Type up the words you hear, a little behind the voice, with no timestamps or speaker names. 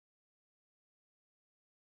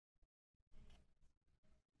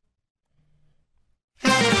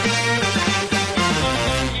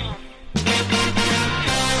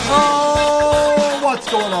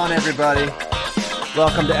going on, everybody?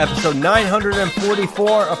 Welcome to episode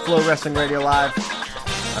 944 of Flow Wrestling Radio Live.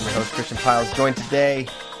 I'm your host, Christian Piles, joined today,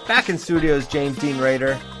 back in studios, James Dean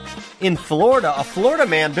Rader. In Florida, a Florida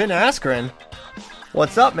man, Ben Askren.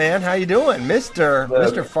 What's up, man? How you doing? Mr.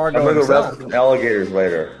 Fargo I'm going to himself. wrestle some alligators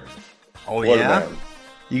later. Oh, Florida yeah? man.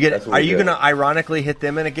 Are you going to ironically hit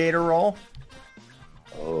them in a gator roll?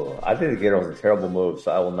 Oh, I think the gator was a terrible move,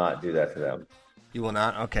 so I will not do that to them. You will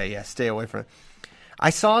not? Okay, yeah, stay away from it. I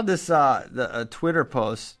saw this a Twitter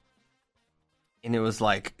post, and it was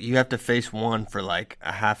like, you have to face one for like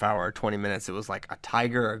a half hour or 20 minutes. It was like a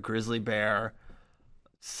tiger, a grizzly bear,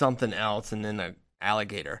 something else, and then an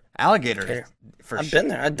alligator. Alligator. I've been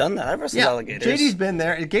there. I've done that. I've wrestled alligators. JD's been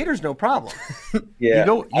there. A gator's no problem. Yeah,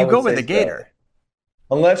 you go with the gator.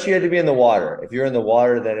 So. Unless you had to be in the water. If you're in the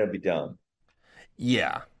water, then it'd be dumb.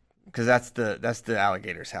 Yeah, because that's the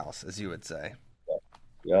alligator's house, as you would say.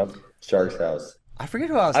 Yep, shark's house. I forget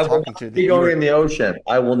who I was talking to. Be going in the ocean.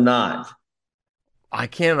 I will not. I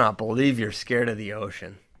cannot believe you're scared of the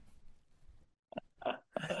ocean. I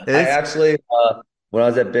actually, when I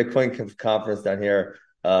was at Bitcoin conference down here,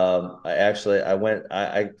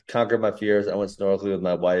 I conquered my fears. I went snorkeling with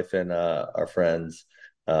my wife and our friends.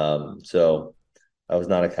 So I was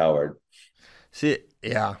not a coward. See,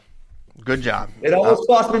 yeah, good job. It almost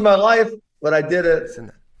cost me my life, but I did it.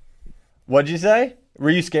 What'd you say?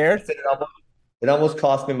 Were you scared? It almost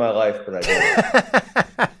cost me my life, but I did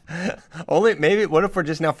it. Maybe, what if we're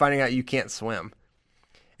just now finding out you can't swim?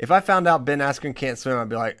 If I found out Ben Askren can't swim, I'd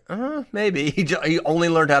be like, maybe. He only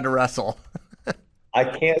learned how to wrestle. I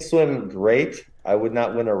can't swim great. I would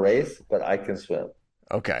not win a race, but I can swim.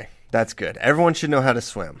 Okay, that's good. Everyone should know how to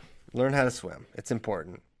swim. Learn how to swim. It's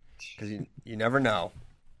important because you never know.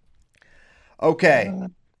 Okay.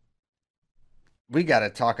 We got to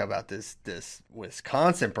talk about this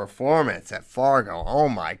Wisconsin performance at Fargo. Oh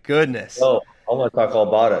my goodness! Oh, I want to talk all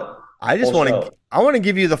about it. I want to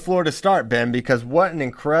give you the floor to start, Ben, because what an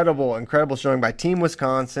incredible showing by Team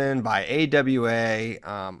Wisconsin, by AWA.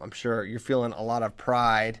 I'm sure you're feeling a lot of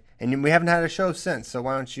pride, and we haven't had a show since. So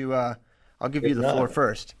why don't you? I'll give you the floor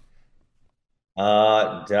first.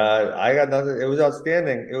 I got nothing. It was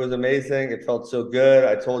outstanding. It was amazing. It felt so good.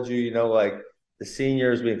 I told you, the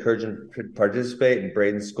seniors, we encouraged them to participate, and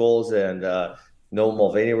Braden Scholes and Noah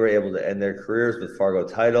Mulvaney were able to end their careers with Fargo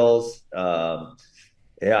titles.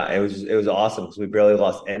 Yeah, it was awesome because we barely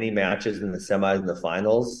lost any matches in the semis and the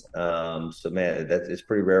finals. So man, it's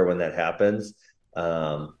pretty rare when that happens.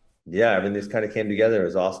 Yeah, everything just kind of came together. It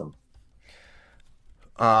was awesome.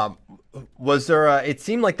 Was there it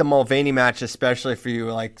seemed like the Mulvaney match, especially for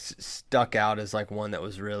you, like stuck out as like one that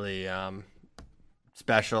was really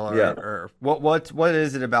special, or what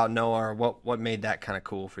is it about Noah, or what made that kind of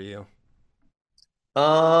cool for you?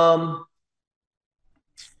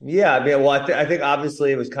 Yeah, I mean, well, I think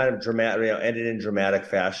obviously it was kind of dramatic, ended in dramatic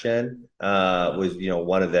fashion. Was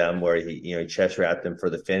one of them where he chest wrapped him for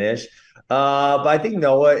the finish. But I think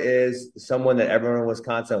Noah is someone that everyone in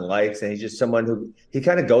Wisconsin likes, and he's just someone who he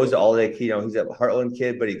kind of goes to all the he's a Heartland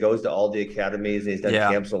kid, but he goes to all the academies and he's done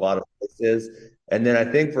camps a lot of places. And then I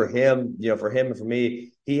think for him, for him and for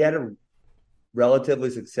me, he had a relatively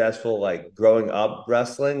successful growing up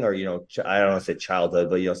wrestling, or I don't want to say childhood,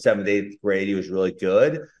 but 7th, 8th grade he was really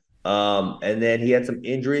good, and then he had some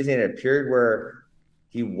injuries in a period where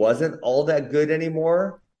he wasn't all that good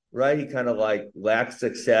anymore, right? He kind of lacked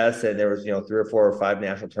success, and there was 3 or 4 or 5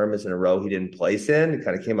 national tournaments in a row he didn't place in. He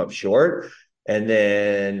kind of came up short, and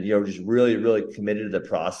then just really, really committed to the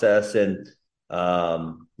process, and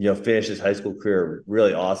finished his high school career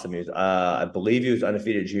really awesome. He was I believe he was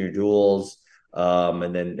undefeated junior duels,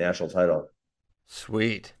 and then national title.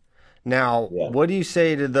 Sweet. Now, What do you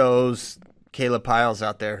say to those Caleb Piles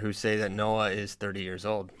out there who say that Noah is 30 years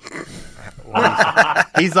old?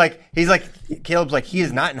 He's like, Caleb's like, he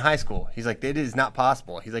is not in high school. He's like, it is not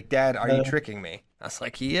possible. He's like, Dad, are you tricking me? I was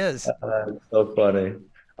like, he is. So funny.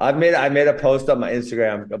 I made a post on my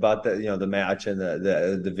Instagram about the match and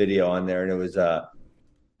the video on there, and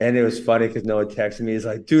it was funny because Noah texted me. He's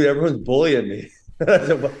like, dude, everyone's bullying me. I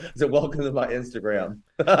said, welcome to my Instagram.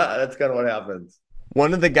 That's kind of what happens.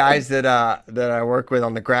 One of the guys that I work with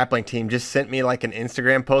on the grappling team just sent me an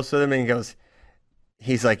Instagram post with him, and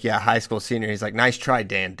he's like, yeah, high school senior. He's like, nice try,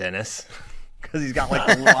 Dan Dennis, because he's got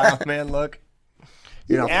the wild man look.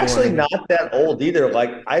 He's actually not that old either.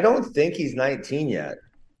 I don't think he's 19 yet.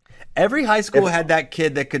 Every high school had that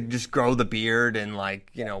kid that could just grow the beard and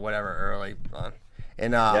whatever early on.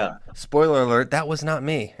 And spoiler alert, that was not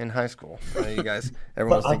me in high school. You guys,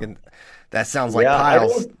 everyone's thinking that sounds like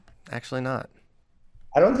Piles. Actually not.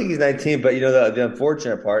 I don't think he's 19, but the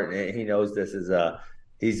unfortunate part, and he knows this, is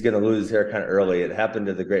he's going to lose his hair kind of early. It happened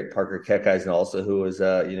to the great Parker Keckheisen also, who was,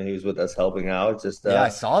 he was with us helping out. Just I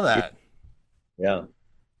saw that. Yeah,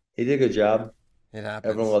 he did a good job. It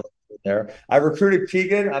happens. Everyone was there. I recruited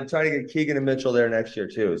Keegan. I'm trying to get Keegan and Mitchell there next year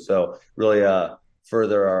too. So really,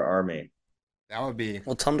 further our army. That would be.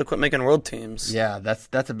 Well, tell him to quit making world teams. Yeah,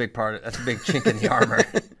 that's a big part. That's a big chink in the armor.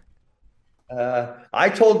 I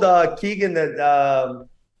told Keegan that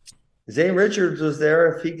Zane Richards was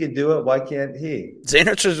there. If he could do it, why can't he? Zane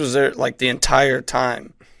Richards was there like the entire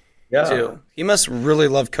time. Yeah. Too. He must really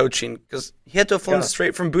love coaching because he had to have flown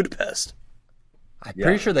straight from Budapest. I'm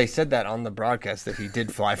pretty sure they said that on the broadcast that he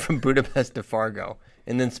did fly from Budapest to Fargo.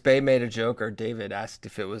 And then Spay made a joke, or David asked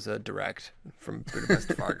if it was a direct from Budapest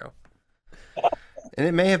to Fargo. And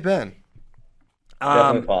it may have been.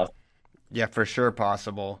 Definitely possible. Yeah, for sure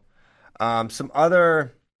possible. Some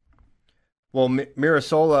other... Well,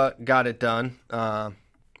 Mirasola got it done,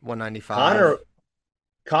 195.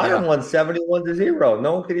 Connor won 71-0.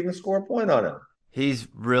 No one could even score a point on him. He's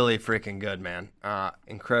really freaking good, man.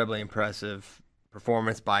 Incredibly impressive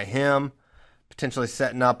performance by him. Potentially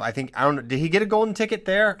setting up, I don't know, did he get a golden ticket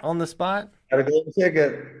there on the spot? Got a golden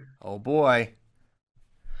ticket. Oh, boy.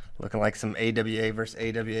 Looking like some AWA versus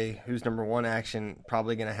AWA. Who's number one action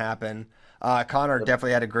probably going to happen. Connor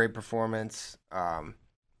definitely had a great performance.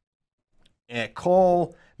 And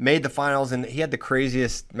Cole made the finals, and he had the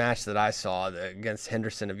craziest match that I saw against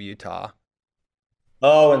Henderson of Utah.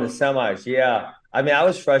 Oh, in the semis, yeah. I mean, I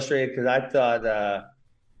was frustrated because I thought,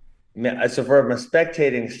 so from a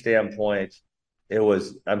spectating standpoint, it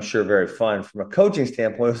was, I'm sure, very fun. From a coaching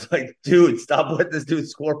standpoint, it was like, dude, stop letting this dude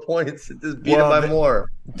score points. Just beat him by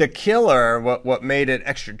more. The killer, what made it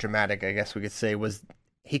extra dramatic, I guess we could say, was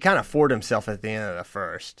he kind of forced himself at the end of the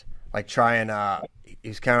first. Like trying, he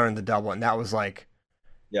was countering the double, and that was like,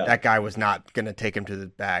 that guy was not going to take him to the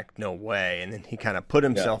back, no way. And then he kind of put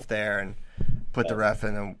himself there and put the ref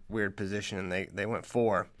in a weird position, and they went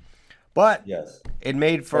 4. But it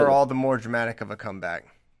made for all the more dramatic of a comeback.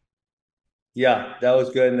 Yeah, that was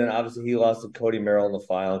good. And then obviously he lost to Cody Merrill in the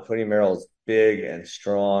final. Cody Merrill is big and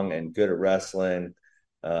strong and good at wrestling.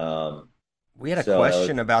 We had a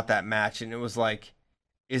question about that match, and it was like,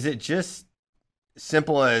 is it just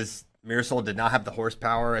simple as Mirasol did not have the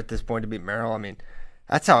horsepower at this point to beat Merrill? I mean,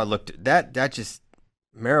 that's how it looked. That just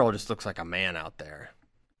Merrill just looks like a man out there.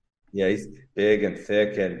 Yeah, he's big and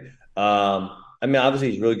thick, and I mean,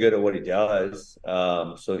 obviously he's really good at what he does.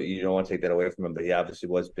 So you don't want to take that away from him, but he obviously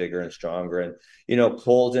was bigger and stronger. And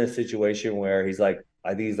Cole's in a situation where he's like, I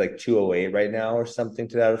think he's like 208 right now or something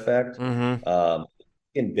to that effect. Mm-hmm.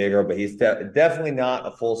 Getting bigger, but he's definitely not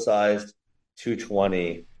a full-sized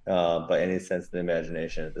 220 by any sense of the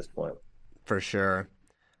imagination at this point. For sure.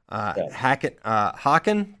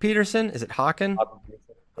 Haken Peterson? Is it Haken? I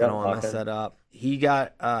don't want to mess that up. He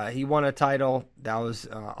won a title. That was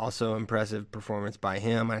also impressive performance by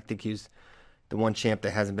him. I think he's the one champ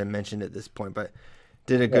that hasn't been mentioned at this point, but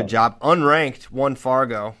did a good job. Unranked, won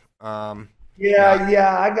Fargo. I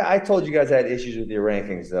told you guys I had issues with your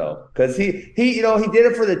rankings though, because he did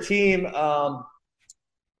it for the team.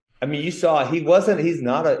 I mean, you saw he's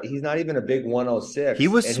not even a big 106. He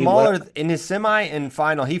was smaller in his semi and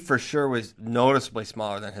final. He for sure was noticeably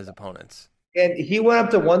smaller than his opponents. And he went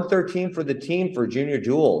up to 113 for the team for junior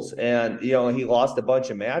duels. And, he lost a bunch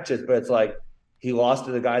of matches, but it's like he lost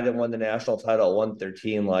to the guy that won the national title at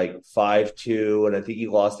 113, like 5-2. And I think he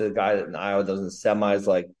lost to the guy that in Iowa does in semis,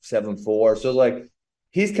 like 7-4. So, like,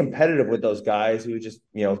 he's competitive with those guys who just,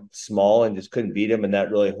 small and just couldn't beat him. And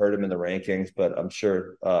that really hurt him in the rankings. But I'm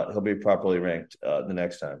sure he'll be properly ranked the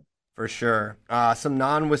next time. For sure. Some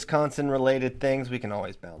non-Wisconsin related things. We can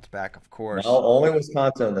always bounce back, of course. No, only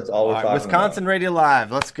Wisconsin. That's all we're talking Wisconsin about. Radio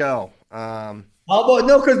Live. Let's go. No,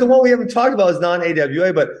 because the one we haven't talked about is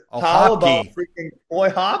non-AWA, but how about Hopke. freaking boy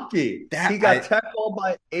Hopke? He got tackled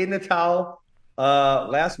by Aiden Attal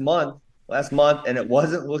last month, and it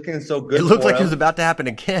wasn't looking so good. It looked like it was about to happen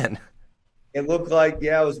again. It looked like,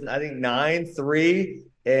 it was, I think, 9-3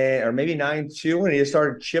 or maybe 9-2, and he just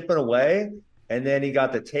started chipping away. And then he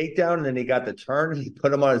got the takedown, and then he got the turn, and he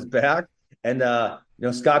put him on his back. And,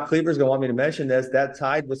 Scott Cleaver's going to want me to mention this. That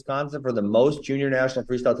tied Wisconsin for the most junior national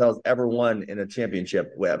freestyle titles ever won in a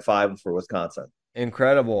championship at 5 for Wisconsin.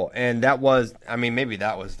 Incredible. And that was, maybe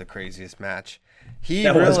that was the craziest match.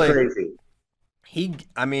 That was crazy.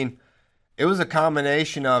 It was a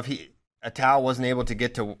combination of Attal wasn't able to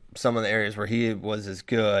get to some of the areas where he was as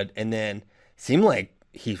good. And then seemed like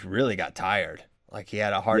he really got tired. Like he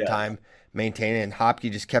had a hard time maintaining, and Hopke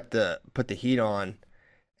just put the heat on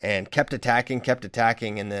and kept attacking,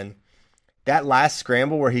 and then that last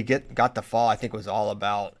scramble where he got the fall, I think was all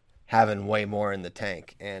about having way more in the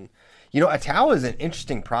tank. And Atau is an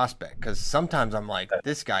interesting prospect because sometimes I'm like,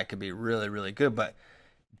 this guy could be really, really good, but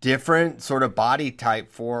different sort of body type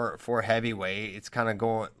for heavyweight. It's kind of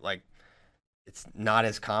going like it's not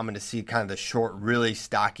as common to see kind of the short, really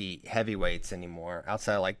stocky heavyweights anymore.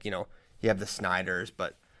 Outside of you have the Snyders,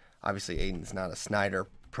 but obviously Aiden's not a Snyder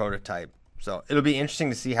prototype. So it'll be interesting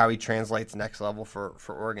to see how he translates next level for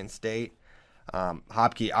Oregon State.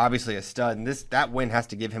 Hopke, obviously a stud, and that win has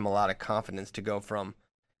to give him a lot of confidence to go from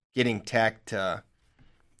getting tech to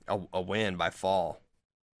a win by fall.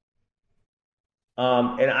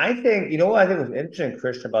 And I think, what I think was interesting,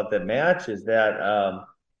 Christian, about that match is that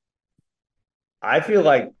I feel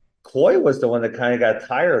like Coy was the one that kind of got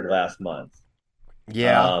tired last month.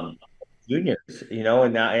 Yeah. Juniors, and now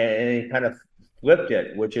and he kind of flipped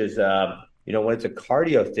it, which is when it's a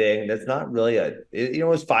cardio thing, that's not really it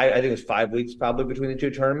was I think it was 5 weeks probably between the two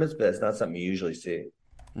tournaments, but it's not something you usually see.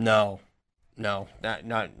 No,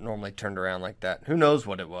 not normally turned around like that. Who knows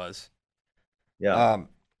what it was? Yeah.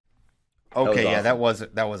 Okay, that was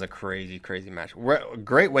awesome. that was a crazy match.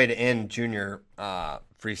 Great way to end junior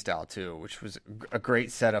freestyle too, which was a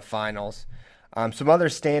great set of finals. Some other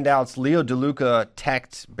standouts: Leo DeLuca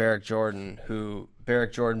teched Barrick Jordan, who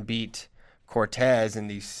Barrick Jordan beat Cortez in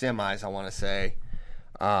these semis, I want to say.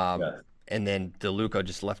 And then DeLuca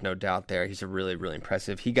just left no doubt there. He's a really, really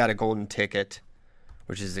impressive. He got a golden ticket,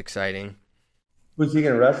 which is exciting. Who's he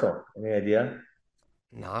going to wrestle? Any idea?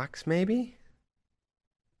 Knox, maybe?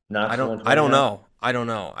 Knox. I don't know.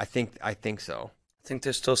 I think so. I think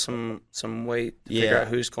there's still some weight to figure out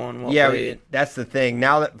who's going what weight. That's the thing.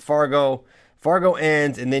 Now that Fargo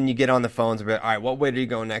ends, and then you get on the phones and be like, all right, what weight are you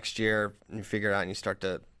going next year? And you figure it out and you start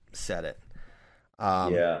to set it.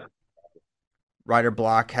 Ryder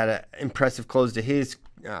Block had an impressive close to his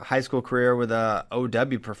high school career with a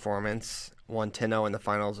OW performance, won 10-0 in the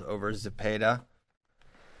finals over Zepeda.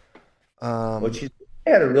 Which he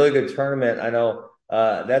had a really good tournament. I know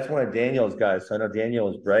that's one of Daniel's guys, so I know Daniel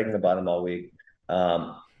was bragging about him all week.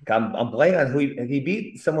 I'm blanking on who he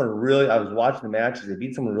beat. Someone really. I was watching the matches. He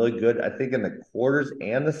beat someone really good. I think in the quarters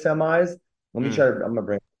and the semis. Let me try. I'm gonna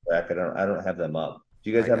bring it back. I don't have them up.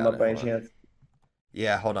 Do you guys have them up by any chance?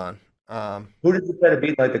 Yeah, hold on. Who did he try to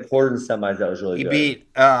beat like the quarters and semis? That was really good. He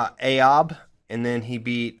beat Ayob, and then he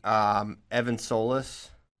beat Evan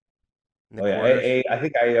Solis. Oh yeah, I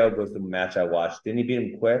think Ayob was the match I watched. Didn't he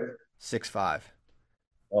beat him quick? 6-5.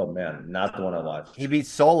 Oh man, not the one I watched. He beat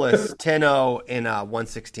Solis 10-0 in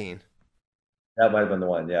 116. That might have been the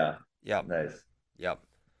one. Yeah. Yep. Nice. Yep.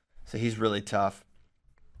 So he's really tough.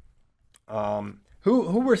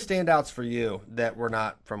 Who were standouts for you that were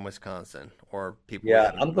not from Wisconsin or people?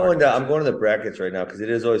 Yeah, I'm going to the brackets right now because it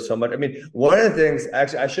is always so much. I mean, one of the things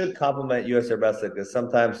actually I should compliment USA Wrestling because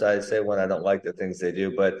sometimes I say when I don't like the things they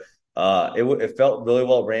do, but it felt really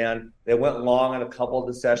well ran. They went long on a couple of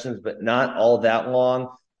the sessions, but not all that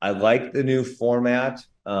long. I like the new format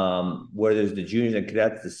where there's the juniors and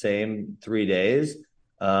cadets the same 3 days.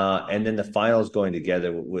 And then the finals going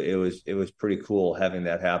together, it was pretty cool having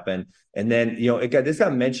that happen. And then, this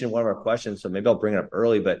got mentioned in one of our questions, so maybe I'll bring it up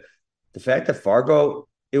early, but the fact that Fargo,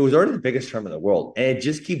 it was already the biggest tournament in the world, and it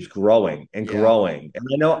just keeps growing and growing. And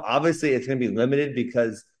I know obviously it's going to be limited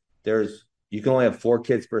because you can only have 4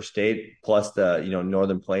 kids per state plus the,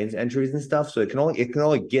 Northern Plains entries and stuff. So it can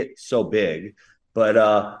only get so big, but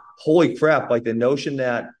holy crap, like the notion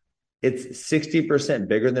that it's 60%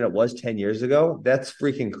 bigger than it was 10 years ago. That's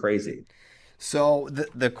freaking crazy. So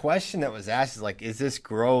the question that was asked is like, is this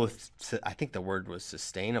growth? I think the word was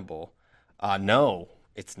sustainable. No,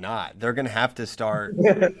 it's not. They're going to have to start.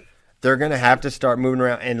 They're going to have to start moving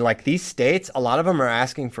around. And like these states, a lot of them are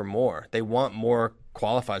asking for more. They want more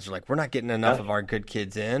qualifiers. They're like, we're not getting enough of our good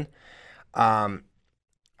kids in. I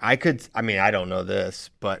don't know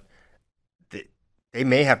this, but they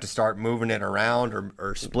may have to start moving it around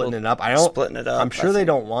or splitting it up. Splitting it up. I'm sure they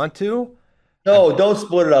don't want to. No, don't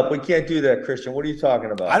split it up. We can't do that, Christian. What are you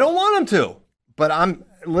talking about? I don't want them to. But I'm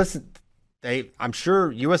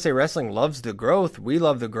sure USA Wrestling loves the growth. We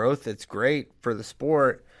love the growth. It's great for the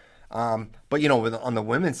sport. But on the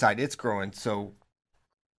women's side, it's growing so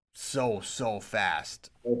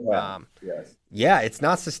fast. Yes. Yeah, it's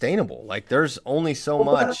not sustainable. Like there's only so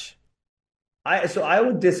much. I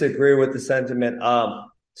would disagree with the sentiment.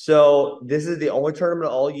 So this is the only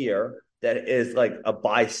tournament all year that is like a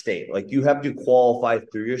by state. Like you have to qualify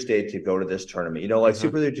through your state to go to this tournament.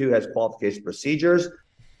 Super League 2 has qualification procedures,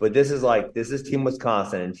 but this is Team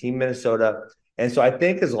Wisconsin and Team Minnesota. And so I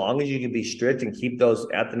think as long as you can be strict and keep those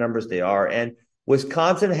at the numbers they are, and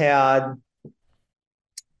Wisconsin had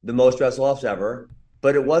the most wrestle-offs ever.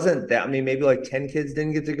 but it wasn't that. I mean, maybe like 10 kids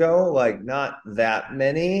didn't get to go, like not that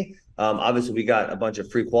many. Obviously, we got a bunch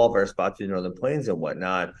of free qualifier spots in Northern Plains and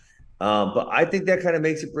whatnot. But I think that kind of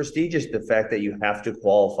makes it prestigious, the fact that you have to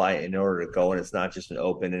qualify in order to go, and it's not just an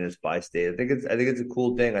open and it's by state. I think it's a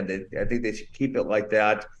cool thing. I think they should keep it like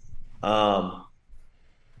that.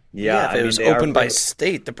 Yeah, if it was open by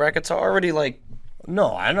state, the brackets are already like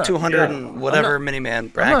no, I don't 200 and whatever mini-man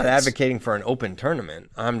brackets. I'm not advocating for an open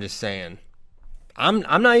tournament. I'm just saying I'm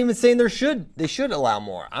not even saying they should allow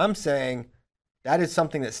more. I'm saying that is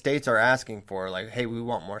something that states are asking for, like, hey, we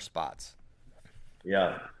want more spots.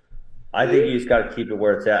 Yeah. I think you just got to keep it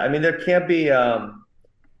where it's at. I mean, there can't be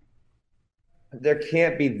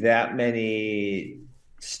that many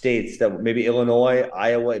states that maybe Illinois,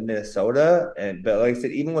 Iowa, and Minnesota, but like I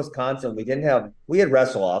said, even Wisconsin, we had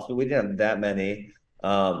wrestle offs, but we didn't have that many.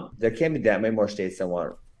 There can't be that many more states that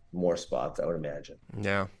want more spots, I would imagine.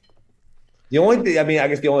 Yeah. The only thing, I mean, I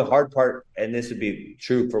guess the only hard part, and this would be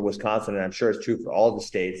true for Wisconsin, and I'm sure it's true for all the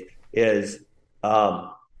states, is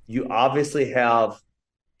you obviously have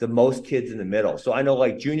the most kids in the middle. So I know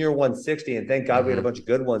like junior 160, and thank God we had a bunch of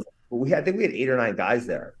good ones, but I think we had 8 or 9 guys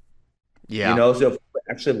there. Yeah. So if we're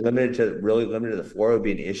actually really limited to the floor, it would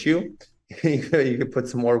be an issue. You could put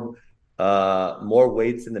some more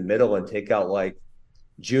weights in the middle and take out like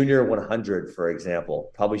junior 100, for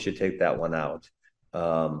example. Probably should take that one out.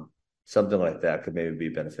 Something like that could maybe be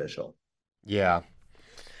beneficial. Yeah.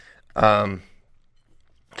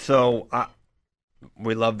 So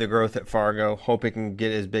we love the growth at Fargo. Hope it can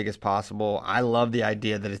get as big as possible. I love the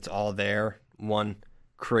idea that it's all there. One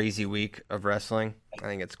crazy week of wrestling. I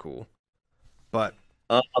think it's cool. But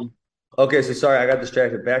okay, so sorry, I got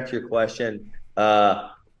distracted. Back to your question.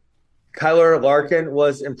 Kyler Larkin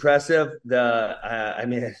was impressive. I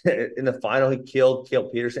mean, in the final, he killed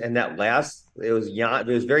Peterson, and that it was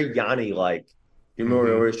very Yanni like. You remember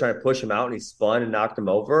where he was trying to push him out and he spun and knocked him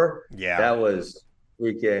over? Yeah, that was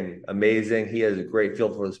freaking amazing. He has a great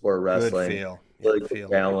feel for the sport of wrestling. Good feel. Really good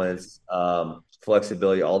balance,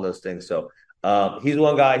 flexibility, all those things. So he's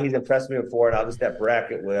one guy. He's impressed me before, and obviously that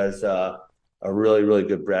bracket was a really, really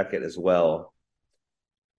good bracket as well.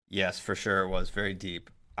 Yes, for sure. It was very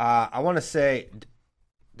deep. I want to say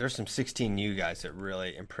there's some 16U guys that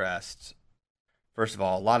really impressed. First of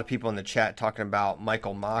all, a lot of people in the chat talking about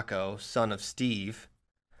Michael Mako, son of Steve.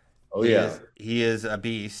 Oh, he is a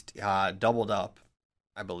beast. Doubled up,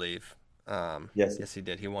 I believe. Yes, he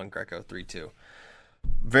did. He won Greco 3-2.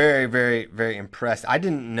 Very, very, very impressed. I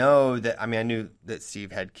didn't know that. I mean, I knew that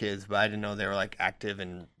Steve had kids, but I didn't know they were like active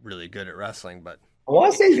and really good at wrestling. But I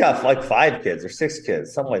want to say he's got like 5 kids or 6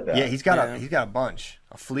 kids, something like that. Yeah, he's got a bunch,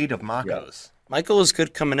 a fleet of Makos. Yeah. Michael was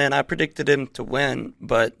good coming in. I predicted him to win,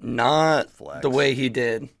 but not the way he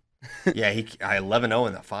did. Yeah, he 11-0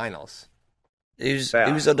 in the finals. He was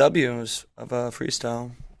a W of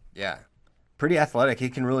freestyle. Yeah, pretty athletic. He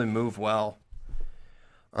can really move well.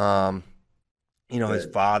 His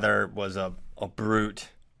father was a brute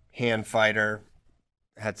hand fighter,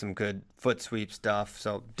 had some good foot sweep stuff.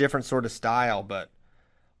 So different sort of style, but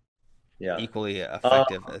equally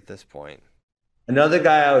effective at this point. Another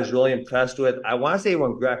guy I was really impressed with, I want to say he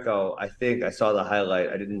won Greco. I think I saw the highlight.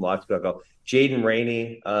 I didn't watch Greco. Jaden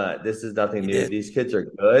Rainey. This is nothing new. These kids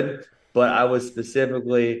are good, but I was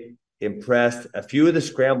specifically impressed. A few of the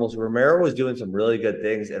scrambles, Romero was doing some really good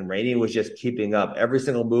things, and Rainey was just keeping up. Every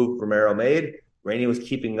single move Romero made, Rainey was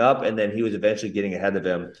keeping up, and then he was eventually getting ahead of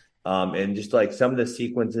him. And just like some of the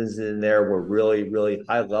sequences in there were really, really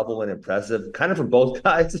high level and impressive, kind of from both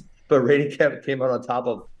guys, but Rainey came out on top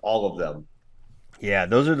of all of them. Yeah,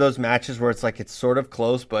 those are those matches where it's like it's sort of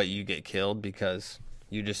close, but you get killed because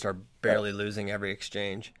you just are barely losing every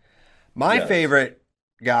exchange. My favorite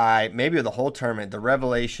guy, maybe of the whole tournament, the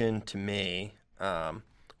revelation to me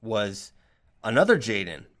was another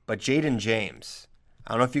Jaden, but Jaden James.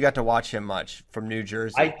 I don't know if you got to watch him much from New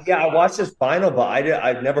Jersey. I watched his final, but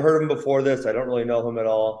I've never heard of him before this. I don't really know him at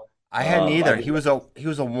all. I hadn't either. He was a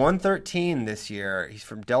 113 this year. He's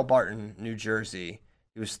from Del Barton, New Jersey.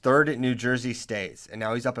 He was third at New Jersey States, and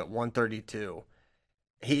now he's up at 132.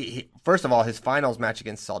 He first of all, his finals match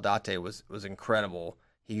against Saldate was incredible.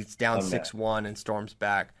 He's down 6-1 and storms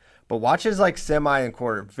back. But watch his like semi and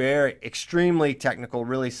quarter. Very extremely technical,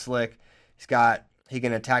 really slick. He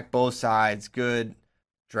can attack both sides. Good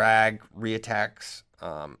drag, reattacks.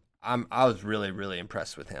 I was really, really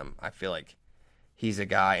impressed with him. I feel like he's a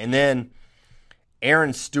guy. And then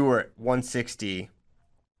Aaron Stewart, 160.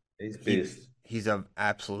 He's beast. He's an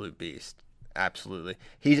absolute beast. Absolutely.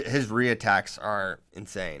 His reattacks are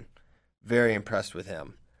insane. Very impressed with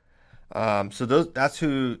him. So that's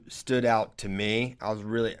who stood out to me. I was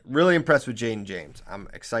really, really impressed with Jaden James. I'm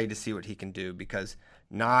excited to see what he can do because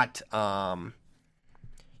not,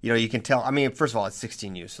 you can tell. I mean, first of all, it's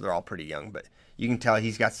 16U, so they're all pretty young, but you can tell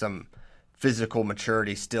he's got some physical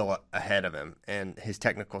maturity still ahead of him, and his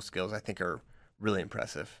technical skills, I think, are really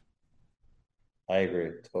impressive. I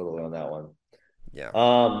agree totally on that one. Yeah.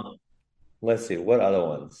 Let's see what other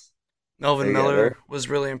ones. Melvin Miller was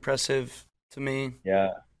really impressive to me.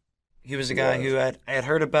 Yeah. He was a guy who I had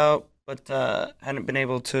heard about, but hadn't been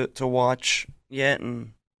able to watch yet,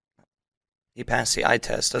 and he passed the eye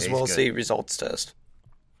test as well as the results test.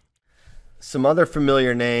 Some other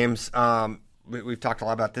familiar names. We've talked a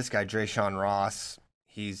lot about this guy, Drayshawn Ross.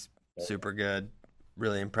 He's super good.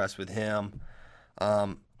 Really impressed with him.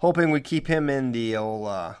 Hoping we keep him in the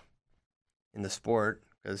in the sport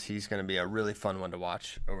because he's going to be a really fun one to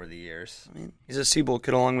watch over the years. I mean, he's a Seabold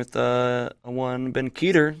kid along with one Ben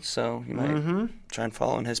Keeter, so you might try and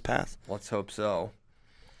follow in his path. Let's hope so.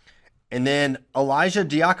 And then Elijah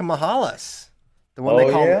Diakomahalis, the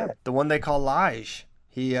one they call Lige.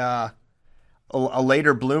 He a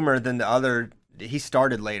later bloomer than the other. He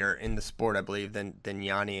started later in the sport, I believe, than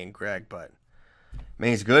Yanni and Greg, but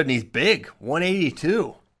man, he's good and he's big,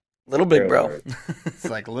 182. Little big bro. It's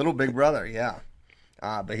like little big brother, yeah.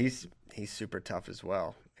 But he's super tough as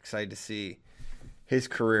well. Excited to see his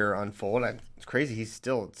career unfold. It's crazy. He's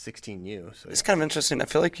still at 16U. So it's kind of interesting. I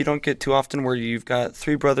feel like you don't get too often where you've got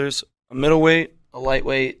three brothers, a middleweight, a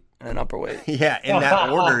lightweight, and an upperweight. Yeah, in that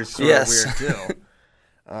order is sort of weird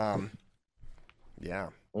too. Yeah.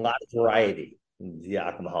 A lot of variety in the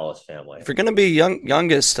Diakomahalis family. If you're going to be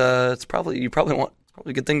youngest, it's probably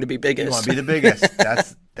a good thing to be biggest. You want to be the biggest.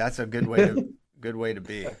 That's a good way to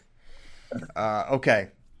be. Okay.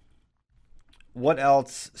 What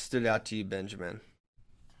else stood out to you, Benjamin?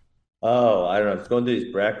 Oh, I don't know. It's going through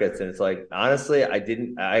these brackets, and it's like, honestly,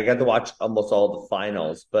 I got to watch almost all the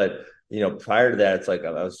finals, but prior to that, it's like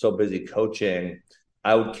I was so busy coaching.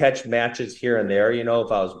 I would catch matches here and there, if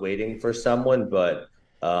I was waiting for someone, but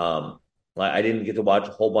I didn't get to watch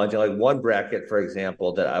a whole bunch. Like one bracket, for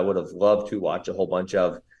example, that I would have loved to watch a whole bunch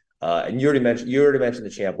of, and you already mentioned the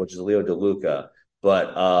champ, which is Leo DeLuca,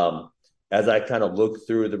 but as I kind of looked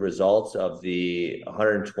through the results of the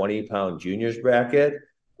 120-pound juniors bracket,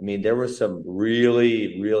 I mean, there were some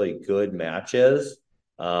really, really good matches.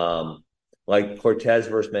 Like Cortez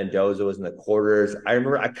versus Mendoza was in the quarters. I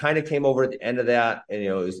remember I kind of came over at the end of that, and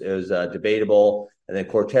it was debatable. And then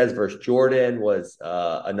Cortez versus Jordan was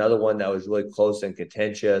another one that was really close and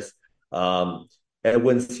contentious.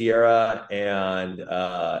 Edwin Sierra and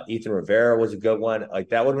Ethan Rivera was a good one. Like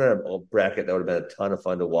that would have been a bracket that would have been a ton of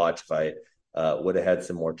fun to watch if I would have had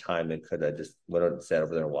some more time and could have just went and sat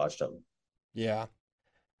over there and watched them. Yeah.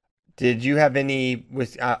 Did you have any?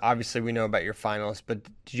 Obviously, we know about your finalists, but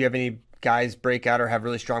did you have any guys break out or have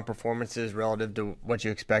really strong performances relative to what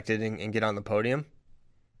you expected and get on the podium?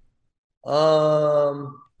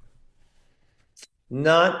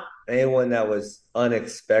 Not anyone that was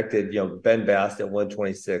unexpected. Ben Bast at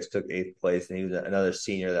 126 took 8th place, and he was another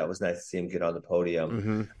senior that was nice to see him get on the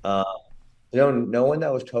podium. No one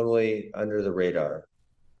that was totally under the radar.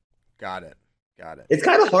 Got it. It's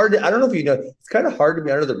kind of hard I don't know if you know, it's kind of hard to be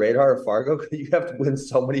under the radar of Fargo because you have to win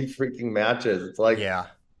so many freaking matches. It's like,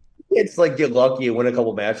 it's like get lucky and win a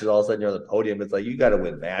couple matches, all of a sudden you're on the podium. It's like you got to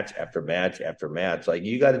win match after match after match. Like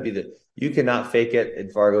you got to be you cannot fake it in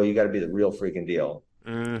Fargo. You got to be the real freaking deal.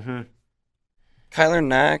 Kyler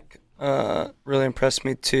Knack really impressed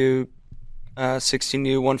me too.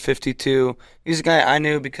 16U, 152. He's a guy I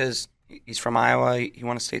knew because he's from Iowa. He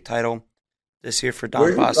won a state title this year for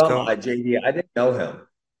Don Bosco. JD? I didn't know him.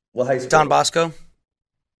 What high school? Don Bosco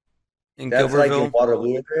in That's Gilbertville. Like in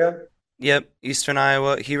Waterloo area? Yep, Eastern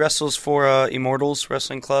Iowa. He wrestles for Immortals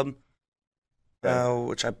Wrestling Club,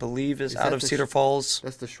 which I believe is out of Cedar Falls.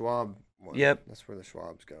 That's the Schwab one. Yep. That's where the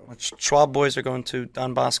Schwabs go. Which Schwab boys are going to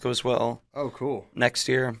Don Bosco as well. Oh, cool. Next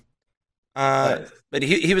year. Nice. But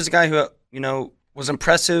he was a guy who, was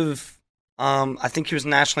impressive. I think he was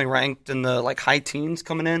nationally ranked in the high teens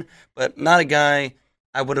coming in, but not a guy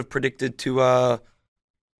I would have predicted to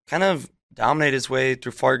kind of dominate his way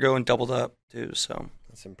through Fargo and doubled up too. So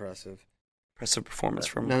that's impressive. Impressive performance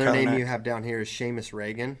from another Kyle name Knack. You have down here is Seamus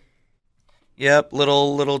Reagan. Yep,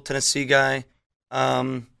 little Tennessee guy.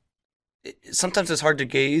 Sometimes it's hard to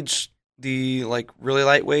gauge the really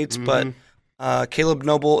lightweights, but Caleb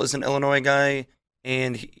Noble is an Illinois guy,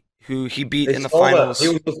 and who he beat in the finals. He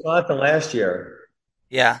was Wisconsin last year.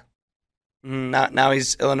 Yeah. Now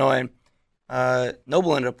he's Illinois.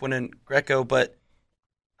 Noble ended up winning Greco, but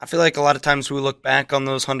I feel like a lot of times we look back on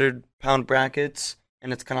those 100-pound brackets,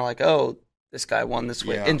 and it's kind of like, oh, this guy won this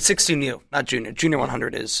way. Yeah. And 16U, not junior. Junior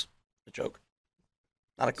 100 is a joke,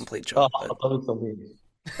 not a complete joke. Oh, But... that was so mean.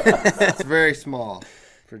 It's very small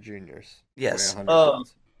for juniors. Yes. 100.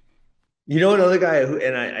 You know, another guy who,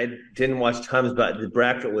 and I didn't watch tons, but the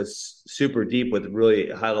bracket was super deep with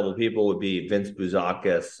really high level people would be Vince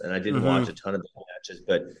Bouzakis, and I didn't watch a ton of the matches,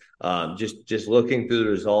 but just looking through the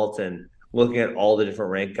results and looking at all the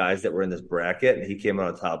different ranked guys that were in this bracket, and he came out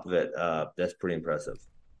on top of it. That's pretty impressive.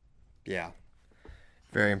 Yeah,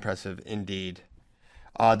 very impressive indeed.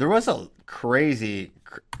 There was a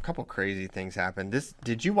couple crazy things happened.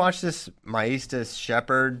 Did you watch this Maestas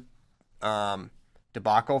Shepard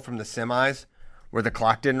debacle from the semis where the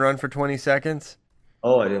clock didn't run for 20 seconds?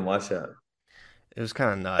 Oh, I didn't watch that. It was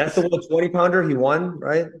kind of nuts. That's the 120-pounder he won,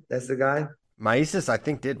 right? That's the guy. Maestas, I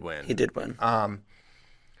think, did win. He did win.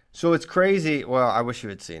 So it's crazy. Well, I wish you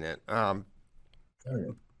had seen it.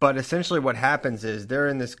 But essentially what happens is they're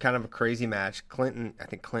in this kind of a crazy match. I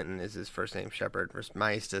think Clinton is his first name, Shepard versus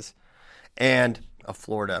Maestas, and of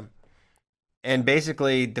Florida. And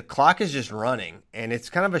basically the clock is just running, and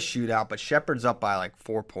it's kind of a shootout, but Shepard's up by like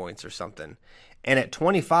 4 points or something. And at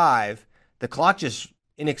 25, the clock just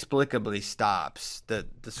inexplicably stops. The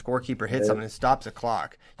scorekeeper hits something and stops the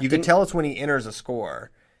clock. You can tell it's when he enters a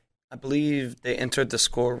score. I believe they entered the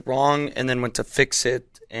score wrong and then went to fix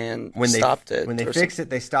it and stopped it. When they fixed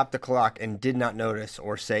it, they stopped the clock and did not notice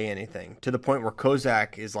or say anything, to the point where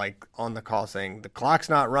Kozak is like on the call saying the clock's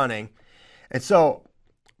not running. And so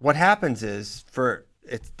what happens is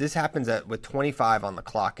this happens with 25 on the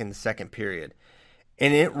clock in the second period,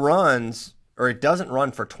 and it runs, or it doesn't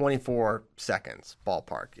run for 24 seconds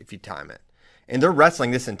ballpark if you time it. And they're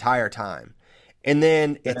wrestling this entire time. And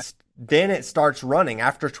then it starts running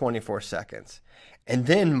after 24 seconds. And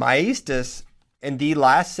then Maestas in the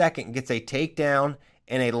last second gets a takedown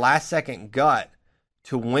and a last second gut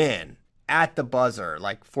to win at the buzzer,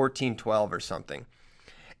 like 14-12 or something.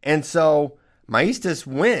 And so Maestas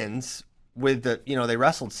wins with they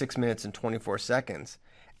wrestled 6 minutes and 24 seconds.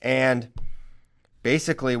 And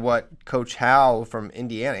basically what Coach Howe from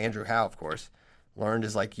Indiana, Andrew Howe, of course, learned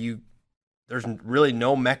is like there's really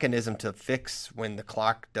no mechanism to fix when the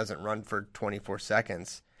clock doesn't run for 24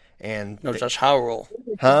 seconds. And no Josh Howe rule.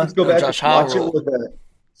 Huh? Let's go back Josh and watch Howe it with a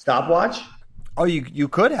stopwatch. Oh, you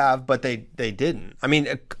could have, but they didn't. I mean,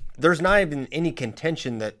 there's not even any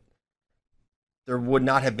contention that there would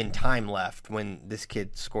not have been time left when this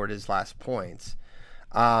kid scored his last points.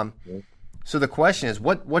 So the question is,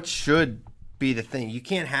 what should be the thing? You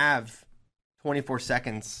can't have 24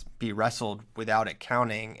 seconds be wrestled without it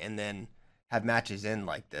counting and then have matches end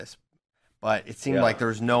like this. But it seemed like there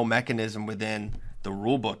was no mechanism within the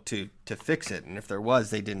rule book to fix it, and if there was,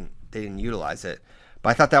 they didn't utilize it. But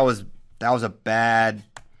I thought that was a bad.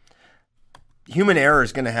 Human error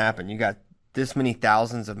is going to happen. You got this many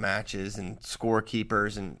thousands of matches and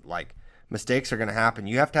scorekeepers, and like mistakes are going to happen.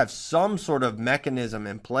 You have to have some sort of mechanism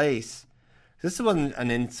in place. This wasn't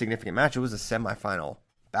an insignificant match. It was a semifinal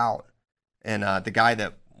bout, and the guy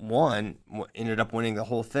that won ended up winning the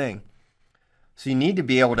whole thing. So you need to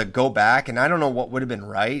be able to go back, and I don't know what would have been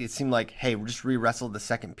right. It seemed like, hey, we'll just re-wrestle the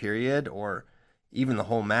second period or even the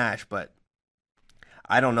whole match, but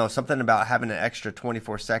I don't know. Something about having an extra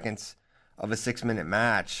 24 seconds of a 6-minute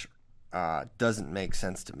match doesn't make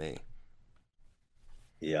sense to me.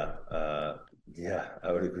 Yeah, I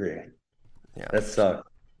would agree. Yeah, that sucked.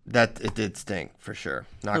 That it did stink for sure.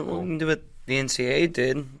 Not cool. We can do what the NCAA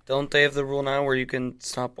did. Don't they have the rule now where you can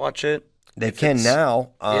stop watch it? They can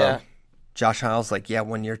now. Yeah. Josh Hiles like,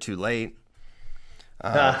 1 year too late.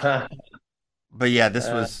 But yeah, this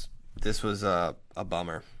was a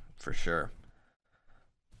bummer for sure.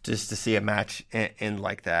 Just to see a match end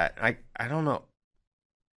like that. I don't know.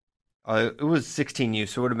 It was 16U,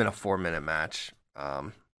 so it would have been a 4-minute match.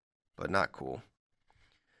 But not cool.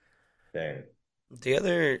 Dang. The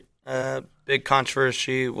other big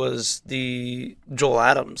controversy was the Joel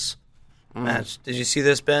Adams match. Did you see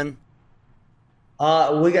this, Ben?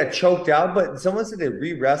 We got choked out, but someone said they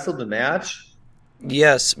re-wrestled the match.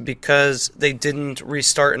 Yes, because they didn't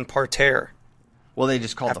restart in parterre. Well, they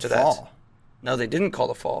just called after the fall. No, they didn't call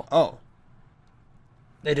the fall. Oh.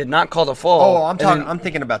 They did not call the fall. Oh, I'm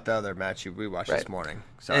thinking about the other match we watched this morning.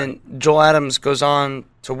 Sorry. And Joel Adams goes on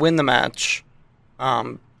to win the match.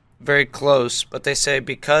 Very close, but they say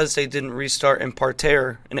because they didn't restart in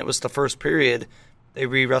parterre and it was the first period, they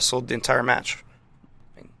re-wrestled the entire match.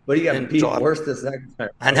 But he got beat worse the second time.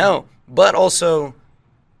 I know, but also,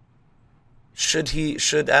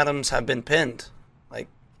 should Adams have been pinned? Like,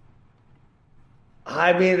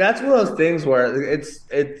 I mean, that's one of those things where it's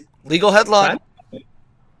legal headlock.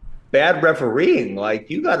 bad refereeing. Like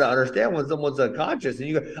you got to understand when someone's unconscious.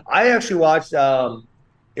 And I actually watched.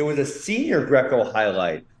 It was a senior Greco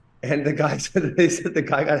highlight, and the guy said they said the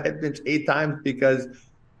guy got head pinched 8 times because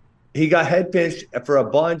he got head pinched for a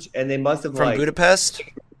bunch, and they must have From Budapest.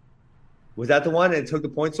 Was that the one and took the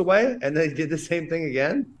points away, and then he did the same thing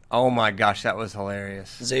again? Oh my gosh, that was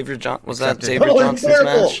hilarious. Xavier Johnson's Johnson's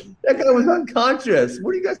match? That guy was unconscious.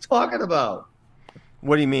 What are you guys talking about?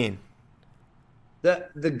 What do you mean?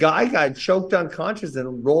 The guy got choked unconscious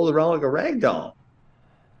and rolled around like a rag doll.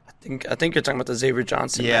 I think you're talking about the Xavier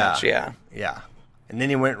Johnson match. Yeah. And then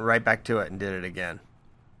he went right back to it and did it again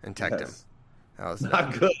and teched him. That was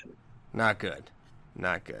not good.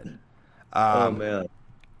 Not good. Oh man.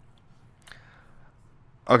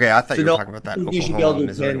 Okay, I thought you were talking about that. You should be able to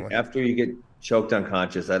be pinned after you get choked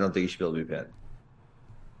unconscious. I don't think you should be able to be pinned.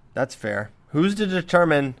 That's fair. Who's to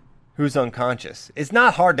determine who's unconscious? It's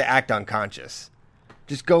not hard to act unconscious.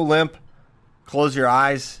 Just go limp, close your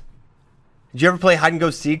eyes. Did you ever play hide and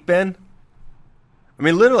go seek, Ben? I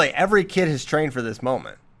mean, literally every kid has trained for this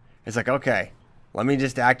moment. It's like, okay, let me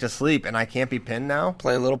just act asleep, and I can't be pinned now.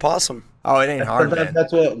 Play a little possum. Oh, it ain't hard.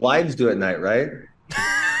 That's what wives do at night, right?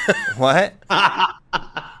 What? I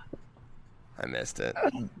missed it.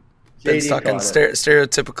 Been stuck in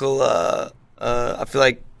stereotypical. I feel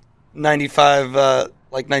like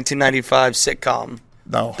 1995 sitcom.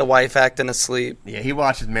 No, the wife acting asleep. Yeah, he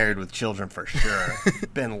watches Married with Children for sure.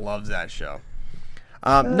 Ben loves that show.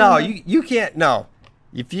 No, you can't. No,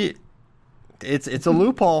 it's a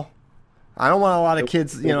loophole. I don't want a lot of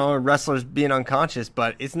kids, wrestlers being unconscious,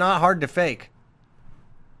 but it's not hard to fake.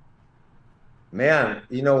 Man,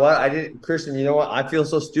 you know what? Christian, you know what? I feel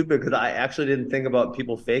so stupid because I actually didn't think about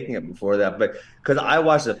people faking it before that. But because I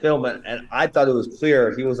watched the film and I thought it was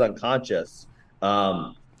clear he was unconscious.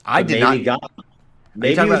 I did not.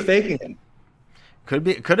 Maybe he was faking it.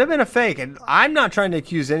 Could have been a fake. And I'm not trying to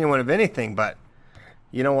accuse anyone of anything, but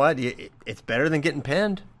you know what? It's better than getting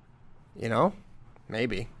pinned.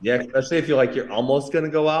 Maybe. Yeah, especially if you're almost going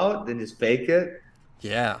to go out, then just fake it.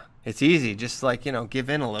 Yeah. It's easy, just give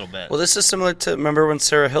in a little bit. Well, this is similar to, remember when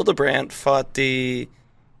Sarah Hildebrandt fought the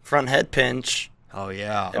front head pinch? Oh,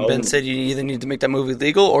 yeah. And Ben said you either need to make that move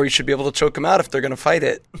illegal or you should be able to choke him out if they're going to fight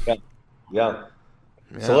it. Yeah.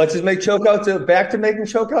 So let's just make chokeouts back to making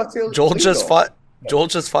chokeouts illegal. Joel just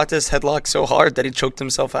fought this headlock so hard that he choked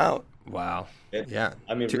himself out. Wow. Yeah.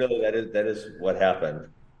 I mean, really, that is what happened.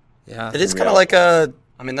 Yeah. It is kind of like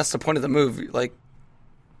that's the point of the move. Like,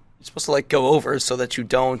 you're supposed to go over so that you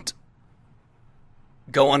don't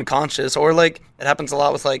go unconscious, or it happens a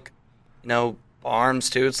lot with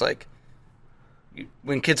arms too. It's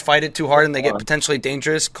when kids fight it too hard and they get potentially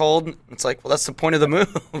dangerous cold. It's well, that's the point of the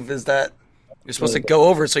move is that you're supposed to go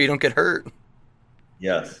over so you don't get hurt.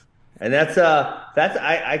 Yes, and that's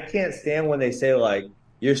I can't stand when they say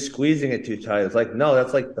you're squeezing it too tight. It's no,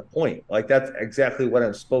 that's the point. That's exactly what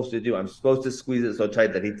I'm supposed to do. I'm supposed to squeeze it so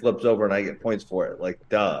tight that he flips over and I get points for it.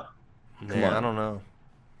 Duh. Come on. I don't know.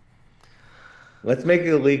 Let's make it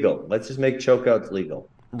illegal. Let's just make chokeouts legal.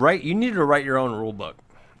 Right. You need to write your own rule book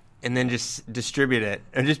and then just distribute it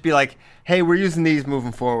and just be like, hey, we're using these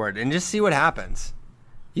moving forward and just see what happens.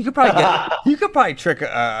 You could probably trick,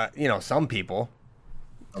 some people.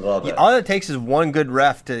 I love it. All it takes is one good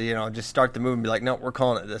ref to, just start the move and be like, no, we're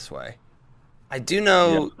calling it this way. I do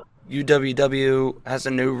know UWW has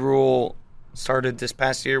a new rule started this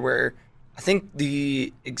past year where I think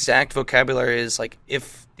the exact vocabulary is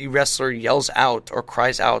if the wrestler yells out or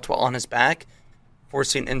cries out while on his back,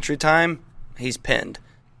 forcing entry time, he's pinned.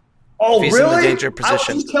 Oh, if he's really? in the danger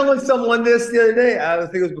position. I was just telling someone this the other day. I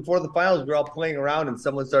think it was before the finals. We were all playing around and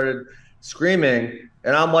someone started screaming.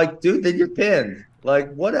 And I'm like, dude, then you're pinned.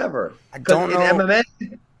 Whatever. I don't know. In MMA,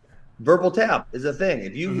 verbal tap is a thing.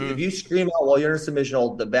 If you scream out while you're in a submission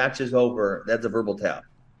hold, the match is over. That's a verbal tap.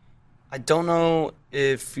 I don't know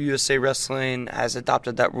if USA Wrestling has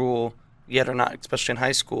adopted that rule yet or not, especially in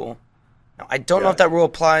high school. Now, I don't know if that rule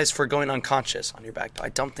applies for going unconscious on your back, though. I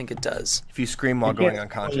don't think it does. If you scream while going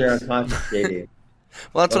unconscious. You're unconscious, JD.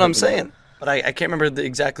 Well, that's what I'm saying. But I can't remember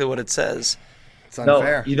exactly what it says. It's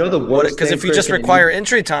unfair. No, the worst because if you just require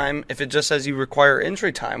entry time, if it just says you require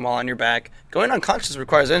entry time while on your back, going unconscious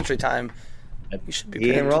requires entry time. You should be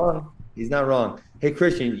pinned. He ain't wrong. He's not wrong. Hey,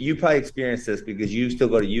 Christian, you probably experienced this because you still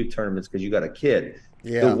go to youth tournaments because you got a kid.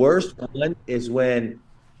 Yeah. The worst one is when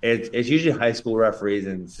it's usually high school referees,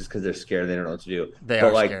 and it's just because they're scared. They don't know what to do. They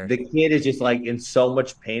are scared. The kid is just in so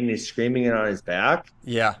much pain. And he's screaming it on his back.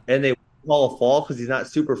 Yeah. And they call a fall because he's not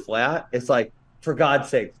super flat. It's for God's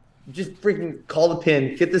sake, just freaking call the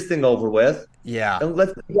pin, get this thing over with, Yeah. and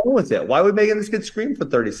let's go with it. Why are we making this kid scream for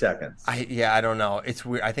 30 seconds? I don't know. It's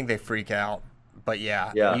weird. I think they freak out. But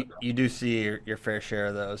Yeah. you do see your fair share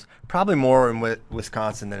of those. Probably more in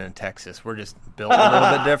Wisconsin than in Texas. We're just built a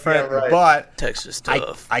little bit different. Yeah, right. But Texas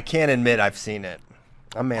tough. I can't admit I've seen it.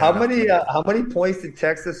 How many points did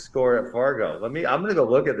Texas score at Fargo? I'm gonna go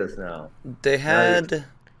look at this now. They had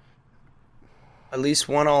at least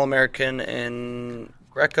one All-American in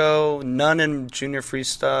Greco, none in junior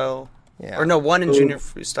freestyle. Yeah. Or no, one in junior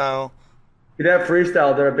freestyle. You have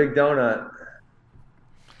freestyle, they're a big donut.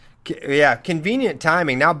 Yeah, convenient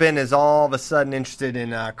timing. Now Ben is all of a sudden interested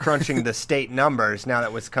in crunching the state numbers now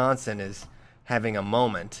that Wisconsin is having a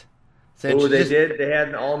moment. Oh, they did. They had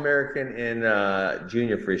an All-American in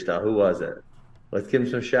junior freestyle. Who was it? Let's give him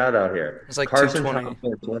some shout out here. It's like Carson 220.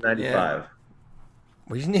 Thompson, 195. Yeah.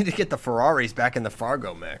 We just need to get the Ferraris back in the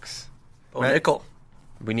Fargo mix. Bo Nickel.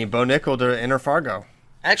 We need Bo Nickel to enter Fargo.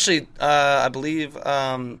 Actually, I believe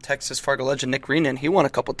Texas Fargo legend Nick Reenan, he won a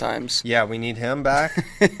couple times. Yeah, we need him back.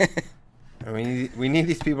 And we need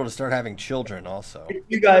these people to start having children also. If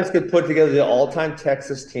you guys could put together the all-time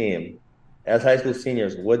Texas team as high school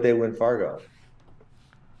seniors, would they win Fargo?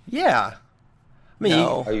 Yeah. I mean,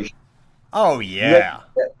 No. Are you sure? oh, yeah.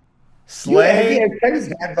 Slay. Yeah,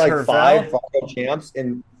 Texas had like Tervel. 5 Fargo champs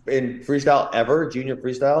in freestyle ever, junior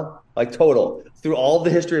freestyle, like total, through all the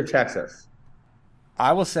history of Texas.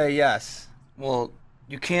 I will say yes. Well,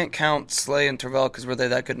 you can't count Slay and Tervel because were they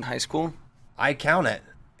that good in high school? I count it.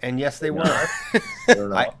 And yes, they were. I don't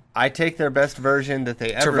know. I take their best version that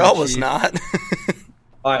they ever Tervel was achieved. not.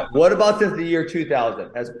 All right, what about since the year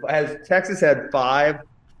 2000? Has Texas had 5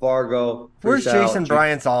 Fargo freestyle? Where's Jason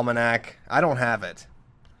Bryant's almanac? I don't have it.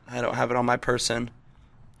 I don't have it on my person.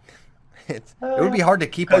 It would be hard to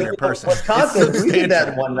keep on your person. Wisconsin, we did that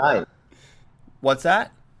in one night. What's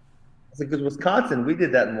that? Because Wisconsin, we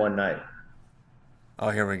did that in one night. Oh,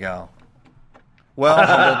 here we go.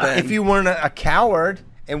 Well, Ben. if you weren't a coward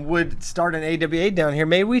and would start an AWA down here,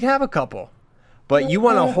 maybe we'd have a couple. But you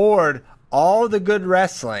want to hoard all the good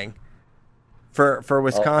wrestling for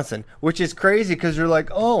Wisconsin, which is crazy because you're like,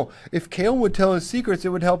 oh, if Kale would tell his secrets, it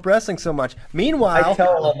would help wrestling so much. Meanwhile, I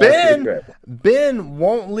tell all my secrets. Ben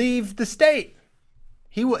won't leave the state.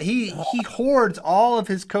 He hoards all of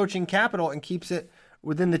his coaching capital and keeps it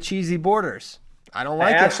within the cheesy borders. I don't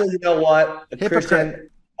like it. Actually, you know what, Hypocrite. Christian,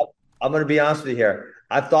 I'm going to be honest with you here.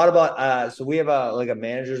 I've thought about so we have a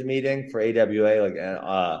managers meeting for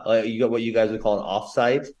AWA, like you got what you guys would call an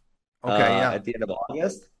offsite. Okay, yeah. At the end of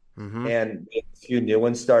August, Mm-hmm. and a few new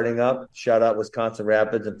ones starting up. Shout out Wisconsin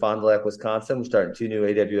Rapids and Fond du Lac, Wisconsin. We're starting 2 new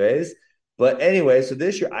AWAs. But anyway, so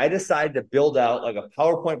this year I decided to build out like a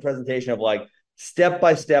PowerPoint presentation of like step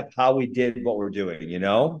by step how we did what we're doing,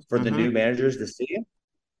 for the new managers to see.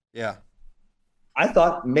 Yeah. I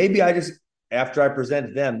thought maybe after I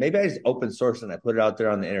presented them, maybe I just open source and I put it out there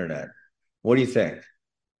on the internet. What do you think?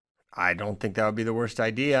 I don't think that would be the worst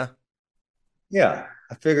idea. Yeah.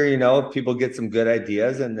 I figure, if people get some good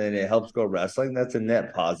ideas and then it helps grow wrestling, that's a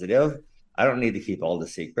net positive. I don't need to keep all the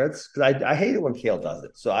secrets because I hate it when Kale does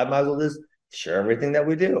it. So I might as well just share everything that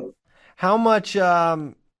we do. How much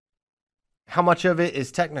of it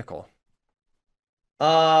is technical?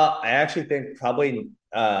 I actually think probably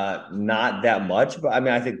not that much, but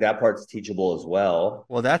I think that part's teachable as well.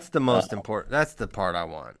 Well, that's the most important. That's the part I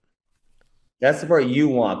want. That's the part you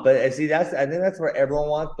want, but see, I think that's what everyone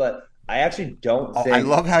wants. But I actually don't think. I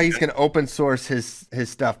love how he's going to open source his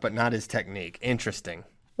stuff, but not his technique. Interesting.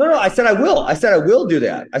 No, I said I will. I said I will do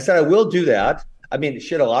that. I mean,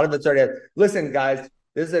 shit, a lot of it's already. Listen, guys,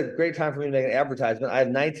 this is a great time for me to make an advertisement. I have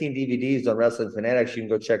 19 DVDs on Wrestling Fanatics. You can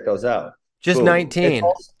go check those out. Just Boom. 19. I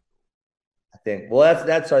think. Well,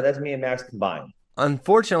 that's me and Max combined.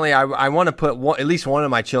 Unfortunately, I want to put at least one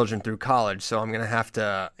of my children through college, so I'm going to have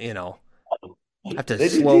to, They do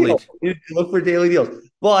slowly. deals. You look for daily deals.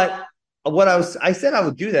 But I said I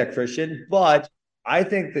would do that, Christian. But I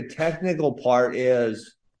think the technical part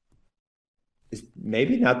is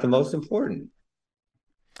maybe not the most important.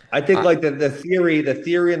 I think like the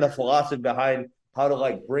theory and the philosophy behind how to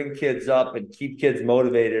like bring kids up and keep kids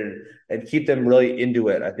motivated and keep them really into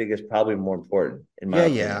it, I think is probably more important in my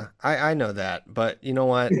opinion. Yeah. I know that, but you know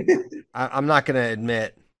what? I'm not going to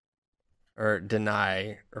admit or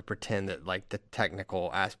deny or pretend that like the technical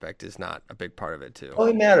aspect is not a big part of it too. Oh,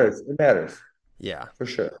 it matters. It matters Yeah. for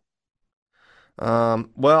sure.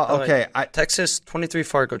 Well, okay. Texas 23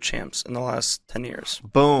 Fargo champs in the last 10 years.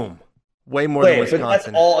 Boom. Way more than Wait, but that's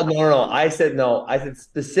Wisconsin. all. No. I said no. I said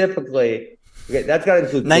specifically. Okay, that's got to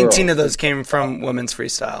include 19 girls. of those came from women's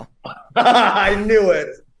freestyle. I knew it.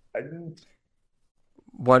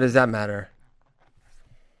 Why does that matter?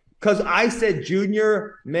 Because I said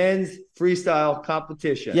junior men's freestyle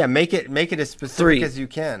competition. Yeah, make it as specific as you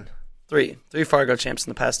can. Three Fargo champs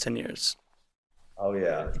in the past 10 years. Oh,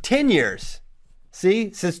 yeah. 10 years.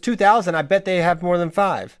 See, since 2000, I bet they have more than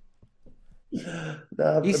 5. He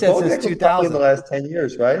said since 2000. In the last 10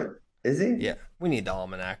 years, right? Is he? Yeah, we need the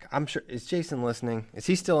almanac. I'm sure. Is Jason listening? Is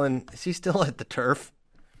he still at the turf?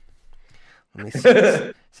 Let me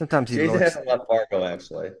see. Sometimes he Jason looks. hasn't left Fargo,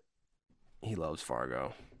 actually. He loves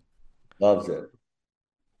Fargo. Loves it.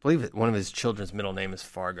 I believe one of his children's middle name is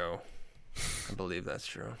Fargo. I believe that's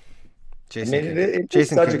true. Jason, it's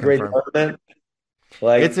such a great tournament.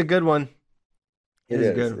 Like, it's a good one. It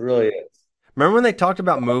is good. It really is. Remember when they talked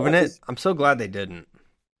about moving it? I'm so glad they didn't.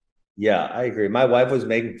 Yeah, I agree. My wife was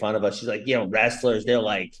making fun of us. She's like, wrestlers, they're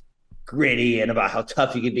like gritty and about how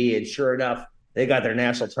tough you can be. And sure enough, they got their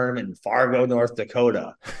national tournament in Fargo, North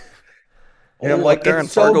Dakota. And I'm like,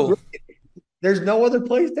 it's so great. There's no other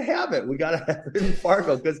place to have it. We got to have it in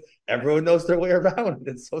Fargo because everyone knows their way around.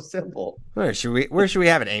 It's so simple. Where should we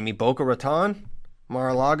have it, Amy? Boca Raton?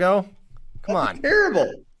 Mar-a-Lago? Come on. Terrible.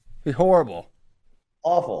 It'd be horrible.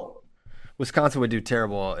 Awful. Wisconsin would do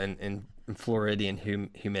terrible in Floridian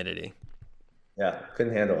humidity. Yeah,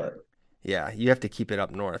 couldn't handle it. Yeah, you have to keep it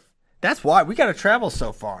up north. That's why we got to travel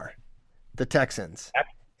so far. The Texans.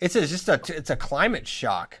 It's a climate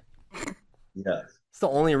shock. Yeah. It's the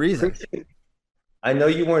only reason. I know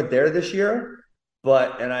you weren't there this year,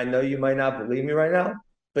 and I know you might not believe me right now,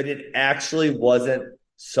 but it actually wasn't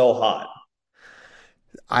so hot.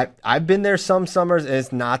 I've been there some summers, and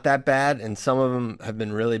it's not that bad, and some of them have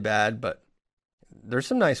been really bad, but there's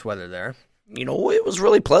some nice weather there. It was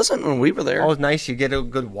really pleasant when we were there. Oh, it's nice. You get a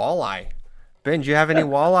good walleye. Ben, do you have any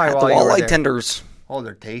walleye while you were there? Walleye tenders. Oh,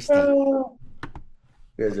 they're tasty. You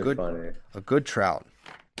guys are funny. A good trout.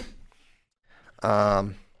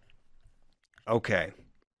 Okay.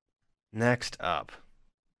 Next up.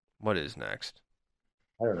 What is next?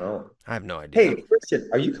 I don't know. I have no idea. Hey, Christian,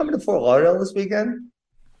 are you coming to Fort Lauderdale this weekend?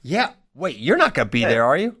 Yeah. Wait, you're not gonna be there,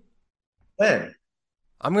 are you? When?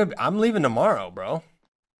 I'm leaving tomorrow, bro.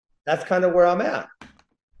 That's kind of where I'm at.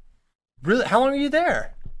 Really? How long are you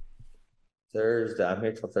there? Thursday. I'm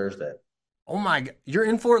here till Thursday. Oh my God. You're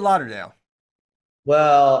in Fort Lauderdale.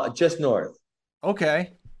 Well, just north.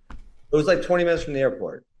 Okay. It was like 20 minutes from the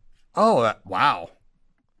airport. Oh, wow.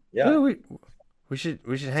 Yeah. We should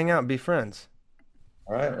hang out and be friends.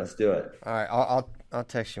 All right, let's do it. All right, I'll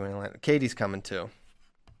text you when I land. Katie's coming too.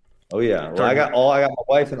 Oh yeah. Well, I got my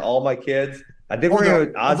wife and all my kids. I think we're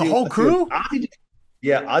going to Ozzy. The whole crew? Ozzy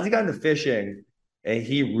got into fishing, and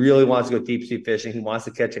he really wants to go deep sea fishing. He wants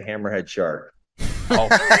to catch a hammerhead shark. Oh.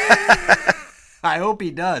 I hope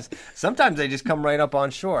he does. Sometimes they just come right up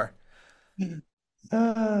on shore.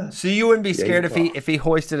 So you wouldn't be scared if he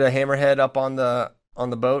hoisted a hammerhead up on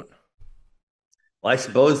the boat? Well, I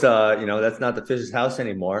suppose that's not the fish's house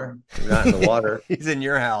anymore. He's not in the water. He's in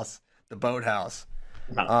your house, the boathouse.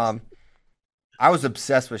 I was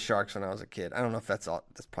obsessed with sharks when I was a kid. I don't know if that's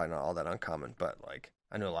probably not all that uncommon, but like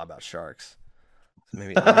I knew a lot about sharks. So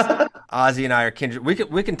maybe Ozzy and I are kindred.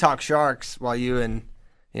 We can talk sharks while you and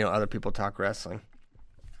other people talk wrestling.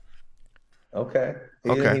 Okay.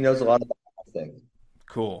 He knows a lot about things.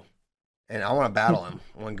 Cool. And I want to battle him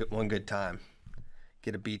one good time.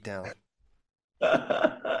 Get a beat down.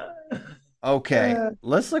 Okay,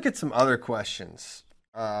 let's look at some other questions.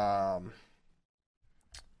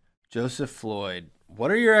 Joseph Floyd,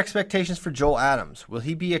 what are your expectations for Joel Adams? Will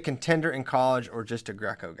he be a contender in college or just a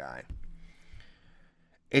Greco guy?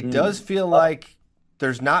 It does feel like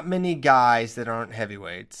there's not many guys that aren't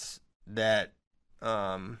heavyweights that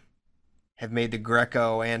have made the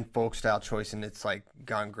Greco and folk style choice, and it's like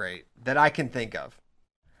gone great that I can think of.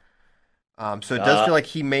 So it does feel like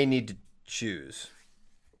he may need to choose.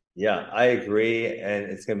 Yeah, I agree, and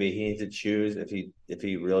it's going to be he needs to choose if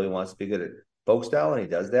he really wants to be good at folk style, and he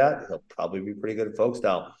does that, he'll probably be pretty good at folk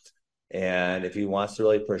style. And if he wants to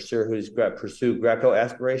really pursue Greco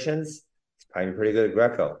aspirations, he's probably pretty good at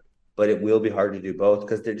Greco. But it will be hard to do both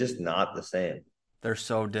because they're just not the same. They're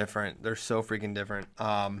so different. They're so freaking different.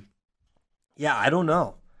 Yeah, I don't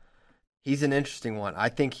know. He's an interesting one. I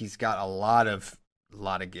think he's got a lot of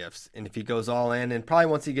gifts, and if he goes all in, and probably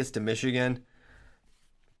once he gets to Michigan,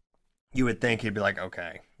 you would think he'd be like,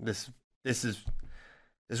 okay, this is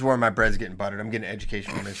where my bread's getting buttered. I'm getting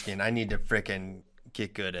education from Michigan. I need to frickin'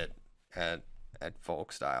 get good at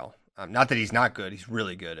folk style. Not that he's not good. He's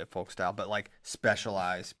really good at folk style, but like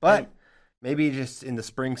specialize. But maybe just in the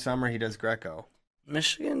spring, summer, he does Greco.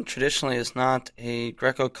 Michigan traditionally is not a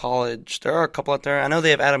Greco college. There are a couple out there. I know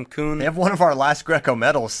they have Adam Kuhn. They have one of our last Greco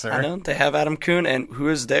medals, sir. I know they have Adam Kuhn, and who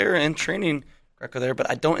is there and training Greco there, but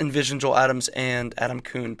I don't envision Joel Adams and Adam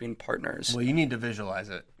Kuhn being partners. Well, you need to visualize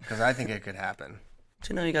it because I think it could happen.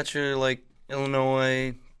 But you got your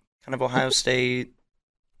Illinois, kind of Ohio State,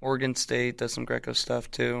 Oregon State does some Greco stuff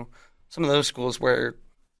too. Some of those schools where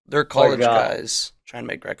they're college guys trying to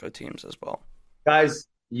make Greco teams as well. Guys,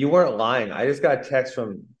 you weren't lying. I just got a text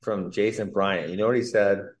from Jason Bryant. You know what he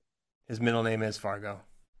said? His middle name is Fargo.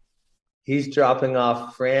 He's dropping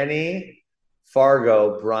off Franny,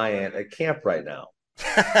 Fargo, Bryant at camp right now.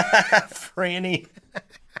 Franny.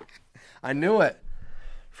 I knew it.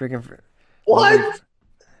 Freaking. What?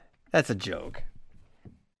 That's a joke.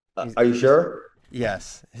 Are you sure?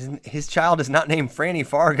 Yes. His child is not named Franny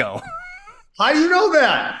Fargo. How do you know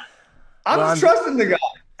that? I'm trusting the guy.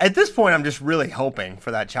 At this point, I'm just really hoping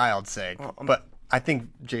for that child's sake. But I think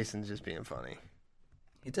Jason's just being funny.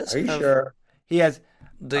 He does. Are you sure? He has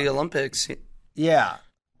the Olympics. Yeah.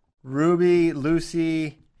 Ruby,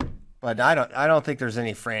 Lucy, but I don't think there's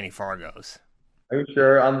any Franny Fargos. Are you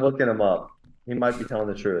sure? I'm looking him up. He might be telling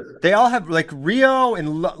the truth. They all have like Rio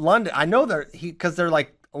and London. I know because they're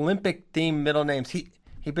like Olympic themed middle names. He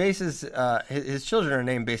bases his children are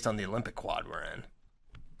named based on the Olympic quad we're in.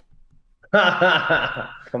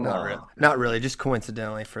 Come on. Not really, just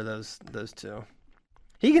coincidentally for those two.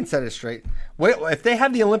 He can set it straight. Wait, if they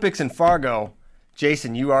have the Olympics in Fargo,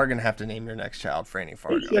 Jason, you are going to have to name your next child Franny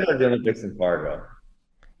Fargo. We should have the Olympics in Fargo.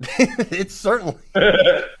 It's certainly.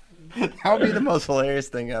 That would be the most hilarious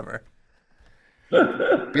thing ever.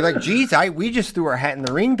 Be like, geez, we just threw our hat in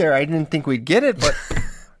the ring there. I didn't think we'd get it, but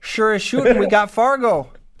sure as shooting, we got Fargo.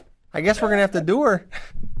 I guess we're going to have to do her.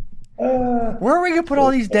 Where are we going to put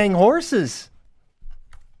all these dang horses?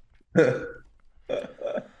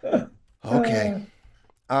 Okay.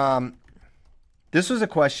 This was a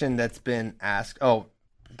question that's been asked. Oh,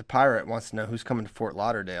 the pirate wants to know who's coming to Fort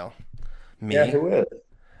Lauderdale. Me. Yeah, who is?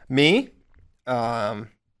 Me,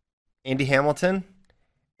 Andy Hamilton,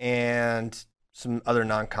 and some other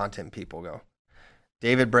non-content people go.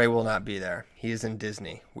 David Bray will not be there. He is in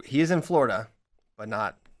Disney. He is in Florida, but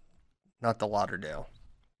not the Lauderdale.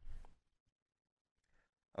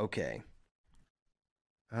 Okay.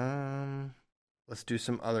 Let's do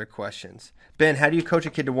some other questions. Ben, how do you coach a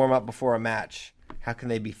kid to warm up before a match? How can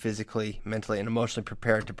they be physically, mentally, and emotionally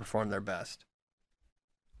prepared to perform their best?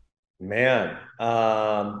 Man, you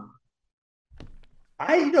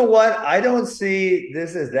know what? I don't see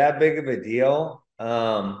this as that big of a deal.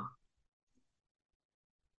 And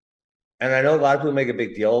I know a lot of people make a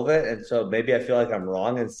big deal of it, and so maybe I feel like I'm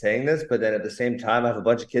wrong in saying this, but then at the same time, I have a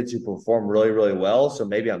bunch of kids who perform really, really well, so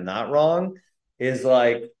maybe I'm not wrong. Is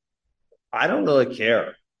like, I don't really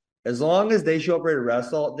care. As long as they show up ready to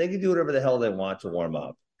wrestle, they can do whatever the hell they want to warm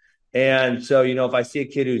up. And so, if I see a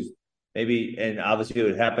kid who's maybe, and obviously it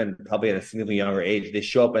would happen probably at a significantly younger age, they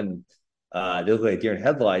show up and they look like deer in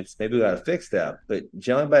headlights, maybe we got to fix that. But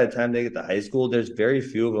generally by the time they get to high school, there's very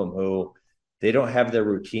few of them who they don't have their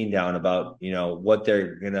routine down about, what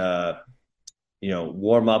they're going to,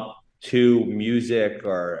 warm up to music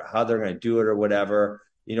or how they're going to do it or whatever.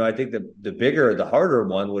 I think the harder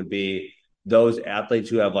one would be those athletes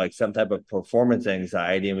who have like some type of performance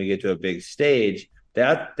anxiety and we get to a big stage.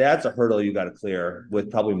 That's a hurdle you got to clear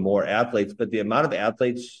with probably more athletes. But the amount of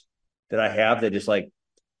athletes that I have that just like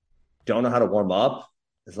don't know how to warm up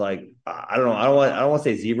is like, I don't know. I don't want to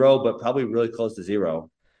say zero, but probably really close to zero.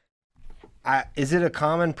 Is it a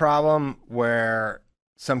common problem where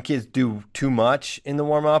some kids do too much in the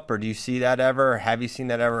warm up, or do you see that ever? Or have you seen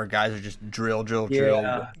that ever? Or guys are just drill, go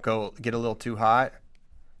get a little too hot?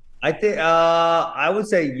 I think I would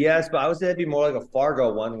say yes, but I would say that'd be more like a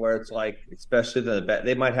Fargo one where it's like, especially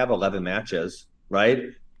they might have 11 matches, right?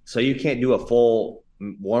 So you can't do a full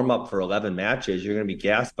warm up for 11 matches. You're going to be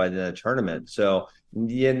gassed by the tournament. So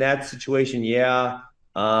in that situation, yeah.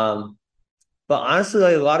 But honestly,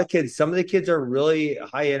 like a lot of kids, some of the kids are really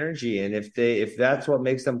high energy, and if that's what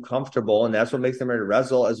makes them comfortable and that's what makes them ready to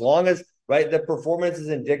wrestle, as long as the performance is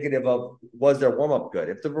indicative of was their warm up good.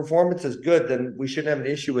 If the performance is good, then we shouldn't have an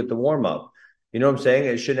issue with the warm up. You know what I'm saying?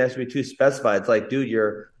 It shouldn't have to be too specified. It's like, dude,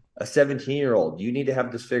 you're a 17-year-old. You need to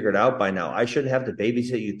have this figured out by now. I shouldn't have to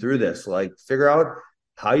babysit you through this. Like, figure out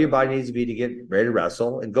how your body needs to be to get ready to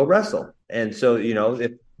wrestle and go wrestle. And so,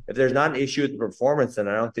 if there's not an issue with the performance, then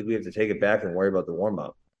I don't think we have to take it back and worry about the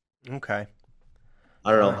warm-up. Okay.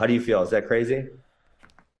 I don't know. How do you feel? Is that crazy?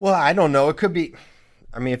 Well, I don't know. It could be –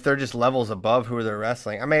 I mean, if they're just levels above who they're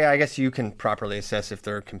wrestling. I mean, I guess you can properly assess if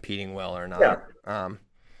they're competing well or not. Yeah.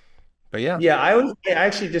 But yeah. Yeah, I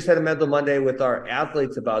actually just had a mental Monday with our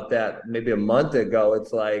athletes about that maybe a month ago.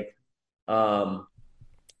 It's like, um,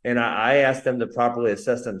 and I asked them to properly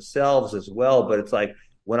assess themselves as well. But it's like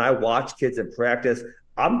when I watch kids in practice,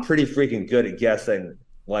 I'm pretty freaking good at guessing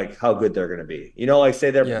like how good they're going to be. You know, like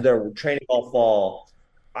say Yeah. they're training all fall,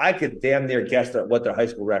 I could damn near guess what their high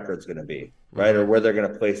school record is going to be, right? Or where they're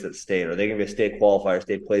going to place at state. Are they going to be a state qualifier,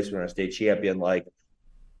 state placement, or a state champion? Like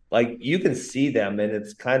you can see them, and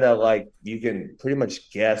it's kind of like you can pretty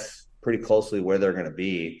much guess pretty closely where they're going to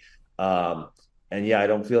be. Um, and yeah, I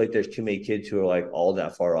don't feel like there's too many kids who are like all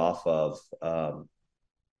that far off of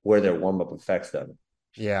where their warm up affects them.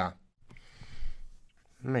 Yeah.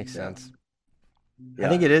 That makes sense. I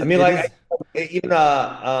think Yeah, it is. I mean, It like is. even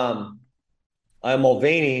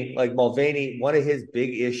Mulvaney, one of his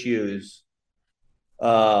big issues,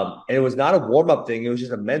 and it was not a warm up thing; it was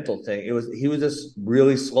just a mental thing. He was this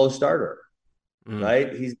really slow starter,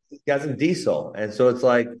 right? He's got some diesel, and so it's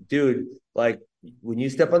like, dude, like when you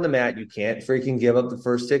step on the mat, you can't freaking give up the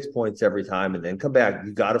first 6 points every time and then come back.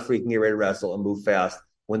 You got to freaking get ready to wrestle and move fast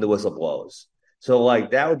when the whistle blows. So like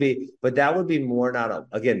that would be more not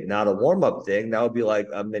a warm up thing. That would be like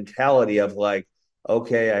a mentality of like,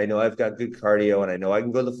 okay, I know I've got good cardio and I know I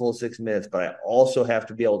can go the full 6 minutes, but I also have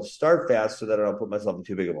to be able to start fast so that I don't put myself in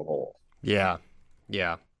too big of a hole. Yeah.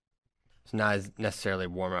 Yeah. It's not as necessarily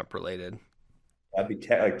warm up related. That'd be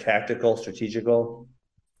like tactical, strategical.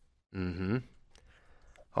 Mm-hmm.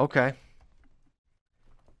 Okay.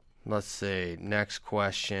 Let's see. Next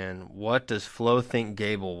question. What does Flo think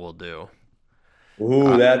Gable will do?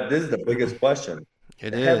 Ooh, this is the biggest question.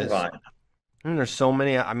 It The is. headline. And there's so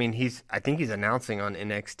many. I mean, I think he's announcing on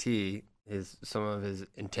NXT some of his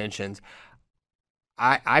intentions.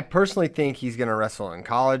 I personally think he's going to wrestle in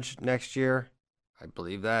college next year. I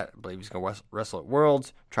believe that. I believe he's going to wrestle at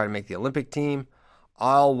Worlds, try to make the Olympic team,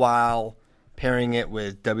 all while pairing it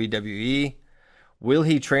with WWE. Will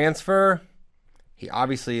he transfer? He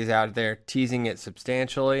obviously is out there teasing it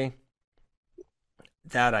substantially.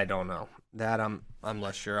 That I don't know. That I'm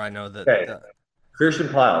less sure. I know that. Okay. Christian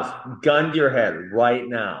Piles, gun to your head right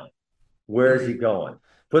now. Where is he going?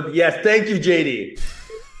 But yes, thank you, JD.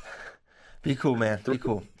 Be cool, man. Be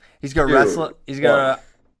cool. He's gonna wrestle. He's gonna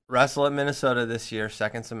wrestle at Minnesota this year,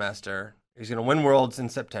 second semester. He's gonna win Worlds in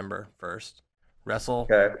September first. Wrestle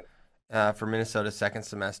for Minnesota second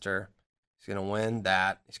semester. He's gonna win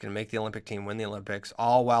that. He's gonna make the Olympic team, win the Olympics,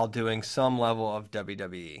 all while doing some level of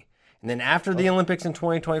WWE. And then after the Olympics in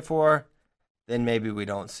 2024, then maybe we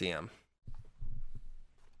don't see him.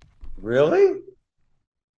 Really?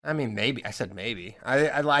 I mean, maybe. I said maybe.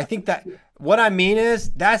 I think that what I mean is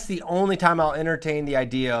that's the only time I'll entertain the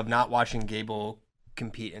idea of not watching Gable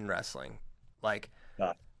compete in wrestling. Like,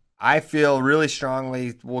 I feel really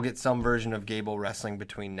strongly we'll get some version of Gable wrestling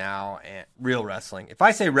between now and real wrestling. If I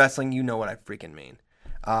say wrestling, you know what I freaking mean.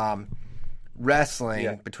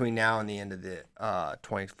 Wrestling between now and the end of the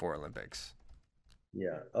 24 Olympics.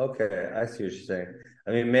 Yeah. Okay. I see what you're saying.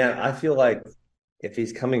 I mean, man, I feel like if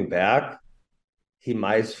he's coming back, he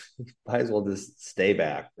might as well just stay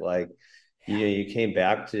back. Like, you came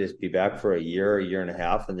back to just be back for a year and a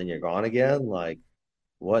half, and then you're gone again. Like,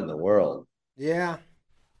 what in the world? Yeah.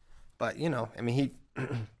 But, I mean,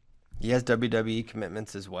 he has WWE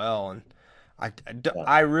commitments as well. And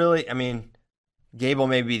I really, I mean, Gable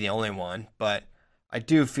may be the only one, but I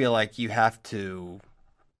do feel like you have to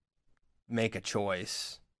make a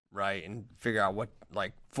choice, right? And figure out what,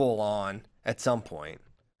 like, full on at some point.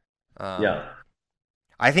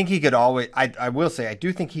 I think he could always, I will say, I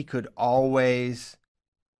do think he could always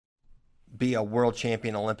be a world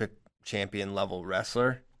champion, Olympic champion level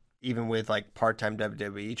wrestler, even with like part-time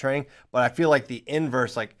WWE training. But I feel like the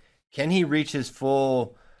inverse, like, can he reach his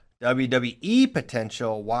full WWE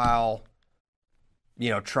potential while,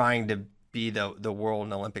 trying to be the world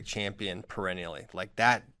and Olympic champion perennially? Like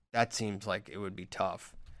that seems like it would be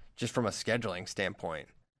tough just from a scheduling standpoint,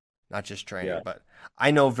 not just training. But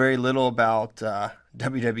I know very little about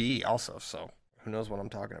WWE also, so who knows what I'm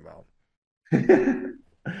talking about.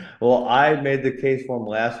 Well, I made the case for him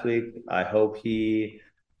last week. I hope he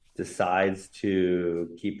decides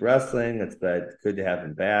to keep wrestling. It's good to have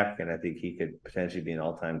him back, and I think he could potentially be an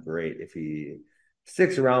all-time great if he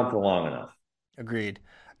sticks around for long enough. Agreed.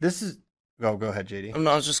 This is go ahead, JD.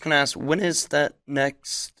 I was just gonna ask, when is that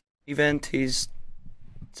next event? He's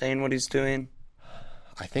saying what he's doing.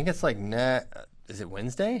 I think it's like is it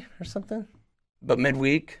Wednesday or something? But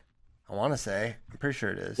midweek? I want to say. I'm pretty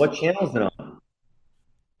sure it is. What channel is it on?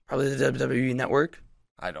 Probably the WWE Network.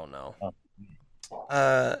 I don't know.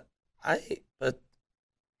 But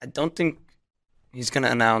I don't think he's going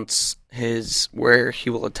to announce where he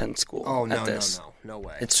will attend school. Oh, at this. no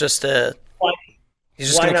way. It's just he's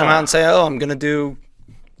just Why going to come not? out and say, "Oh, I'm going to do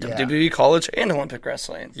Yeah. WWE, college, and Olympic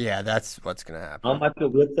wrestling." Yeah, that's what's going to happen. How much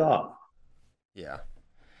it whipped off? Yeah.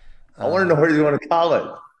 I want to know where he's going to college.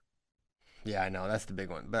 Yeah, I know. That's the big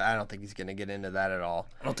one. But I don't think he's going to get into that at all.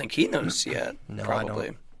 I don't think he knows yet. No, I probably.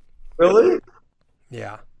 don't. Really?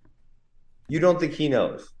 Yeah. You don't think he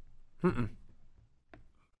knows? Mm-mm.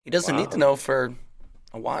 He doesn't need to know for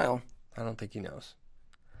a while. I don't think he knows.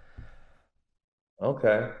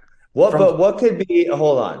 Okay. But what could be,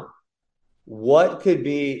 hold on. What could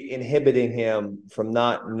be inhibiting him from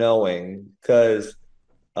not knowing? Because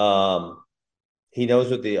he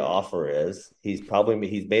knows what the offer is. He's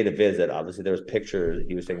made a visit. Obviously, there was pictures.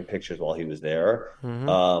 He was taking pictures while he was there.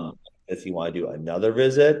 Mm-hmm. Does he want to do another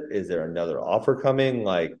visit? Is there another offer coming?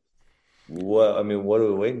 Like, what? I mean, what are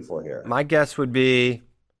we waiting for here? My guess would be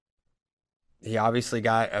he obviously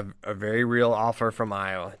got a very real offer from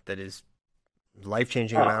Iowa that is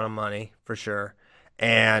life-changing amount of money for sure.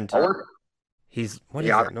 And he's what is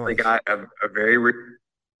that noise? Got a very.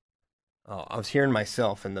 Oh, I was hearing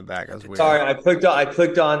myself in the back. That was weird. Sorry, I clicked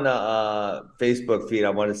on the Facebook feed. I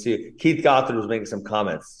wanted to see Keith Gothard was making some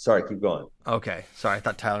comments. Sorry, keep going. Okay, sorry. I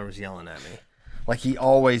thought Tyler was yelling at me, like he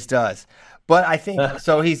always does. But I think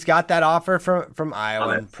so. He's got that offer from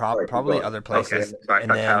Iowa and probably other places. Okay. Sorry, I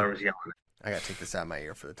thought Tyler was yelling. I gotta take this out of my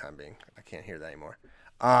ear for the time being. I can't hear that anymore.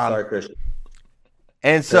 Sorry, Christian.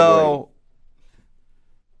 And so,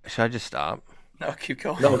 should I just stop? No, keep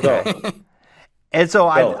going. No, go. And so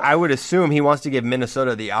I would assume he wants to give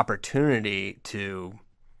Minnesota the opportunity to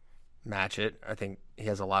match it. I think he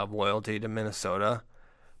has a lot of loyalty to Minnesota.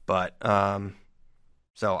 But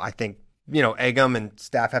so I think, Eggum and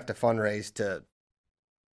staff have to fundraise to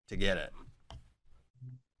get it.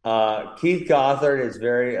 Keith Gothard is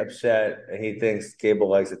very upset. He thinks Gable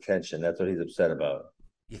likes attention. That's what he's upset about.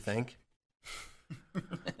 You think?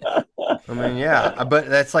 I mean, yeah. But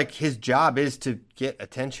that's like his job is to get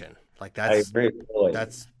attention. Like I agree. Fully.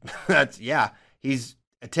 That's yeah.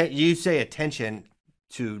 You say attention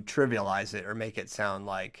to trivialize it or make it sound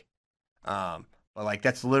like, but like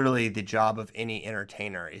that's literally the job of any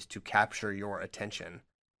entertainer is to capture your attention.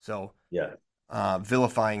 So yeah,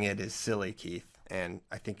 vilifying it is silly, Keith. And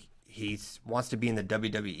I think he wants to be in the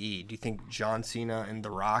WWE. Do you think John Cena and The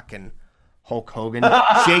Rock and Hulk Hogan,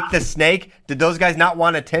 Shake the Snake, did those guys not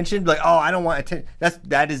want attention? Like, oh, I don't want attention.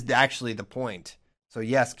 That is actually the point. So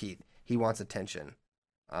yes, Keith. He wants attention.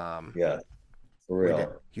 Yeah, for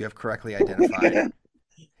real. You have correctly identified. Have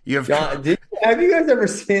you guys ever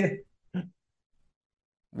seen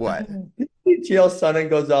what? Chael Sonnen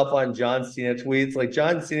goes off on John Cena tweets? Like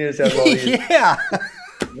John Cena just has all these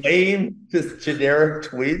lame, just generic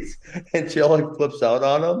tweets, and Chael like flips out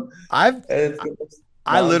on them. I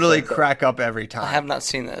literally crack up every time. I have not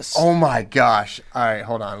seen this. Oh my gosh! All right,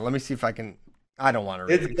 hold on. Let me see if I can. I don't want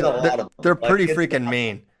to read it. They're pretty freaking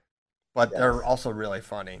mean. But they're also really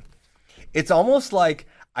funny. It's almost like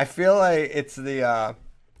I feel like it's the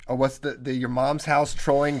what's the your mom's house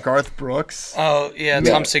trolling Garth Brooks. Oh yeah,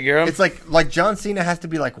 Tom Segura. It's like John Cena has to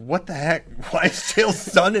be like, what the heck? Why is Chael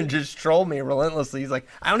Sonnen just troll me relentlessly? He's like,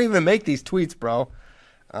 I don't even make these tweets, bro.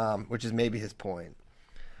 Which is maybe his point.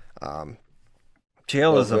 Chael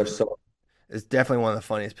is definitely one of the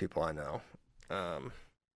funniest people I know.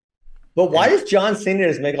 But why does John Cena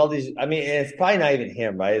just make all these? I mean, it's probably not even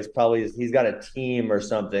him, right? It's probably he's got a team or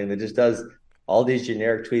something that just does all these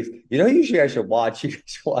generic tweets. Usually I should watch. You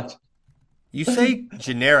should watch. You say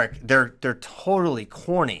generic? They're totally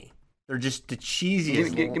corny. They're just the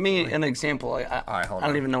cheesiest. Give me an example. All right, hold on. I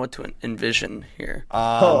don't even know what to envision here.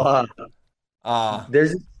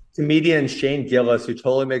 There's a comedian Shane Gillis who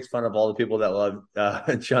totally makes fun of all the people that love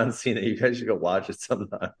John Cena. You guys should go watch it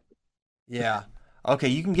sometime. Yeah. Okay,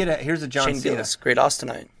 you can get it. Here's a John Shane Cena. Gillis, great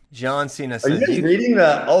Austinite. John Cena says, "Are you guys reading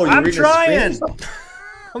the? Oh, you're I'm reading trying.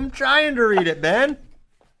 I'm trying to read it, Ben.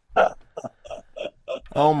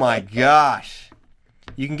 Oh my gosh!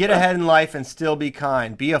 You can get ahead in life and still be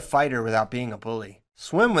kind. Be a fighter without being a bully.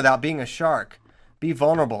 Swim without being a shark. Be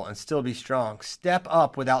vulnerable and still be strong. Step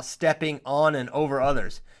up without stepping on and over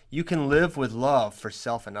others. You can live with love for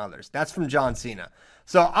self and others." That's from John Cena.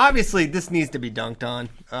 So obviously this needs to be dunked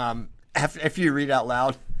on. If you read out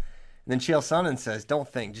loud. And then Chael Sonnen says, don't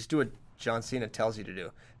think, just do what John Cena tells you to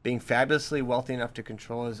do. Being fabulously wealthy enough to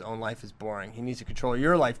control his own life is boring. He needs to control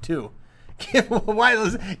your life too.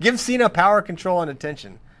 Give Cena power, control, and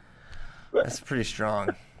attention. That's pretty strong,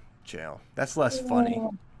 Chael. That's less funny.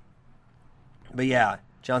 But yeah,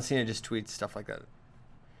 John Cena just tweets stuff like that.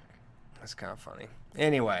 That's kind of funny.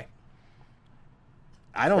 Anyway,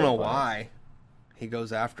 I don't know why. He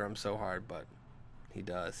goes after him so hard, but he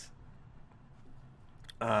does.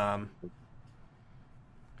 It's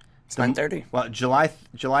 9:30. Well, July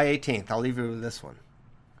 18th. I'll leave you with this one.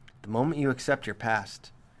 The moment you accept your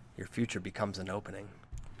past, your future becomes an opening.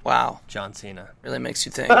 Wow. John Cena. Really makes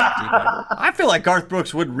you think. I feel like Garth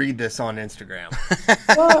Brooks would read this on Instagram.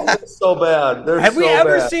 Oh, it's so bad. Have we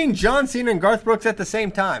ever seen John Cena and Garth Brooks at the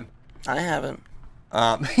same time? I haven't.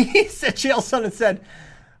 He said, Chael Sonnen said,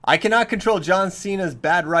 I cannot control John Cena's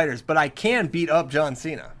bad writers, but I can beat up John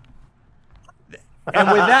Cena. And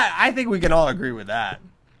with that, I think we can all agree with that.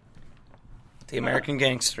 The American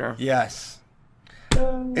Gangster. Yes.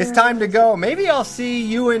 It's time to go. Maybe I'll see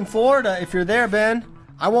you in Florida if you're there, Ben.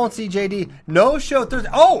 I won't see JD. No show Thursday.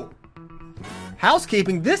 Oh!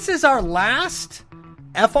 Housekeeping. This is our last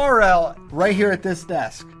FRL right here at this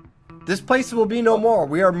desk. This place will be no more.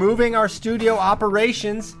 We are moving our studio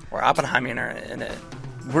operations. We're Oppenheiming in it.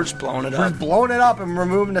 We're just blowing it We're up. blowing it up, and we're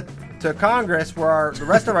moving to Congress, where the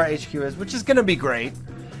rest of our HQ is, which is going to be great.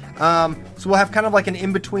 So we'll have kind of like an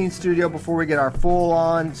in-between studio before we get our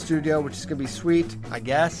full-on studio, which is going to be sweet, I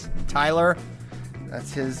guess. Tyler,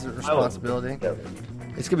 that's his responsibility.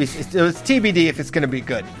 It's going to be it's TBD if it's going to be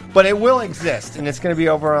good, but it will exist, and it's going to be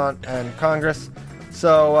over on Congress.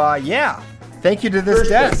 So yeah, thank you to this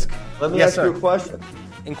desk. Let me ask you a question.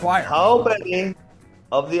 Inquire. How many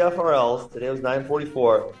of the FRLs, today was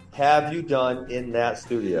 944, have you done in that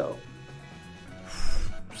studio?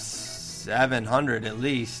 700 at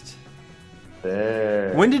least.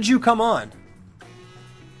 There. When did you come on?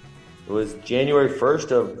 It was January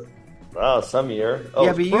 1st of some year. Oh,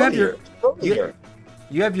 yeah, but you have year.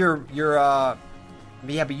 You have your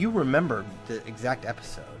yeah, but you remember the exact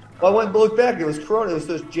episode. Well, I went and looked back. It was Corona. It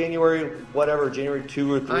was January, whatever, January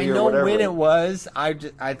 2 or 3 I or know whatever. when it was. I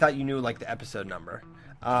thought you knew like the episode number.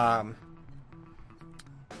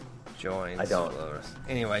 Joins. I don't.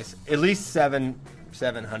 Anyways, at least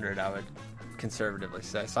 700, I would conservatively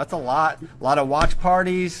say. So that's a lot of watch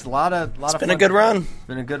parties. A lot of. It's been a good run. It's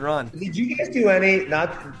been a good run. Did you guys do any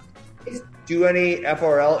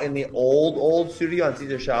FRL in the old studio on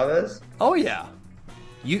Cesar Chavez? Oh yeah.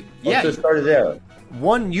 You So it started there.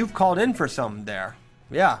 One, you've called in for some there.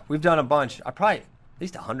 Yeah, we've done a bunch. I probably at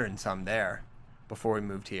least 100 and some there before we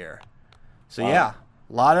moved here. So yeah,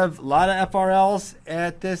 a lot of FRLs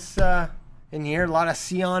at this in here. A lot of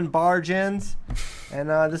Sion barge-ins, and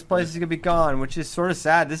this place is gonna be gone, which is sort of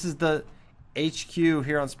sad. This is the HQ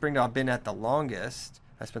here on Springdale I've been at the longest.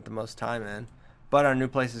 I spent the most time in, but our new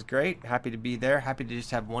place is great. Happy to be there. Happy to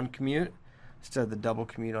just have one commute instead of the double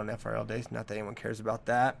commute on FRL days. Not that anyone cares about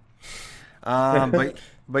that.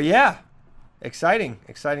 But yeah, exciting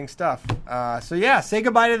stuff. So yeah, say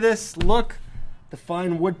goodbye to this look. The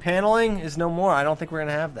fine wood paneling is no more. I don't think we're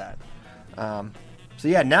gonna have that. So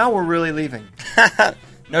yeah, now we're really leaving.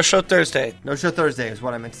 No show Thursday. No show Thursday is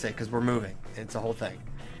what I meant to say, because we're moving. It's a whole thing,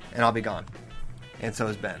 and I'll be gone, and so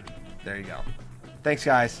is Ben. There you go. Thanks,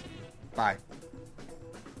 guys. Bye.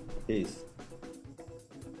 Peace.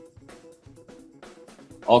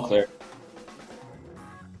 All clear.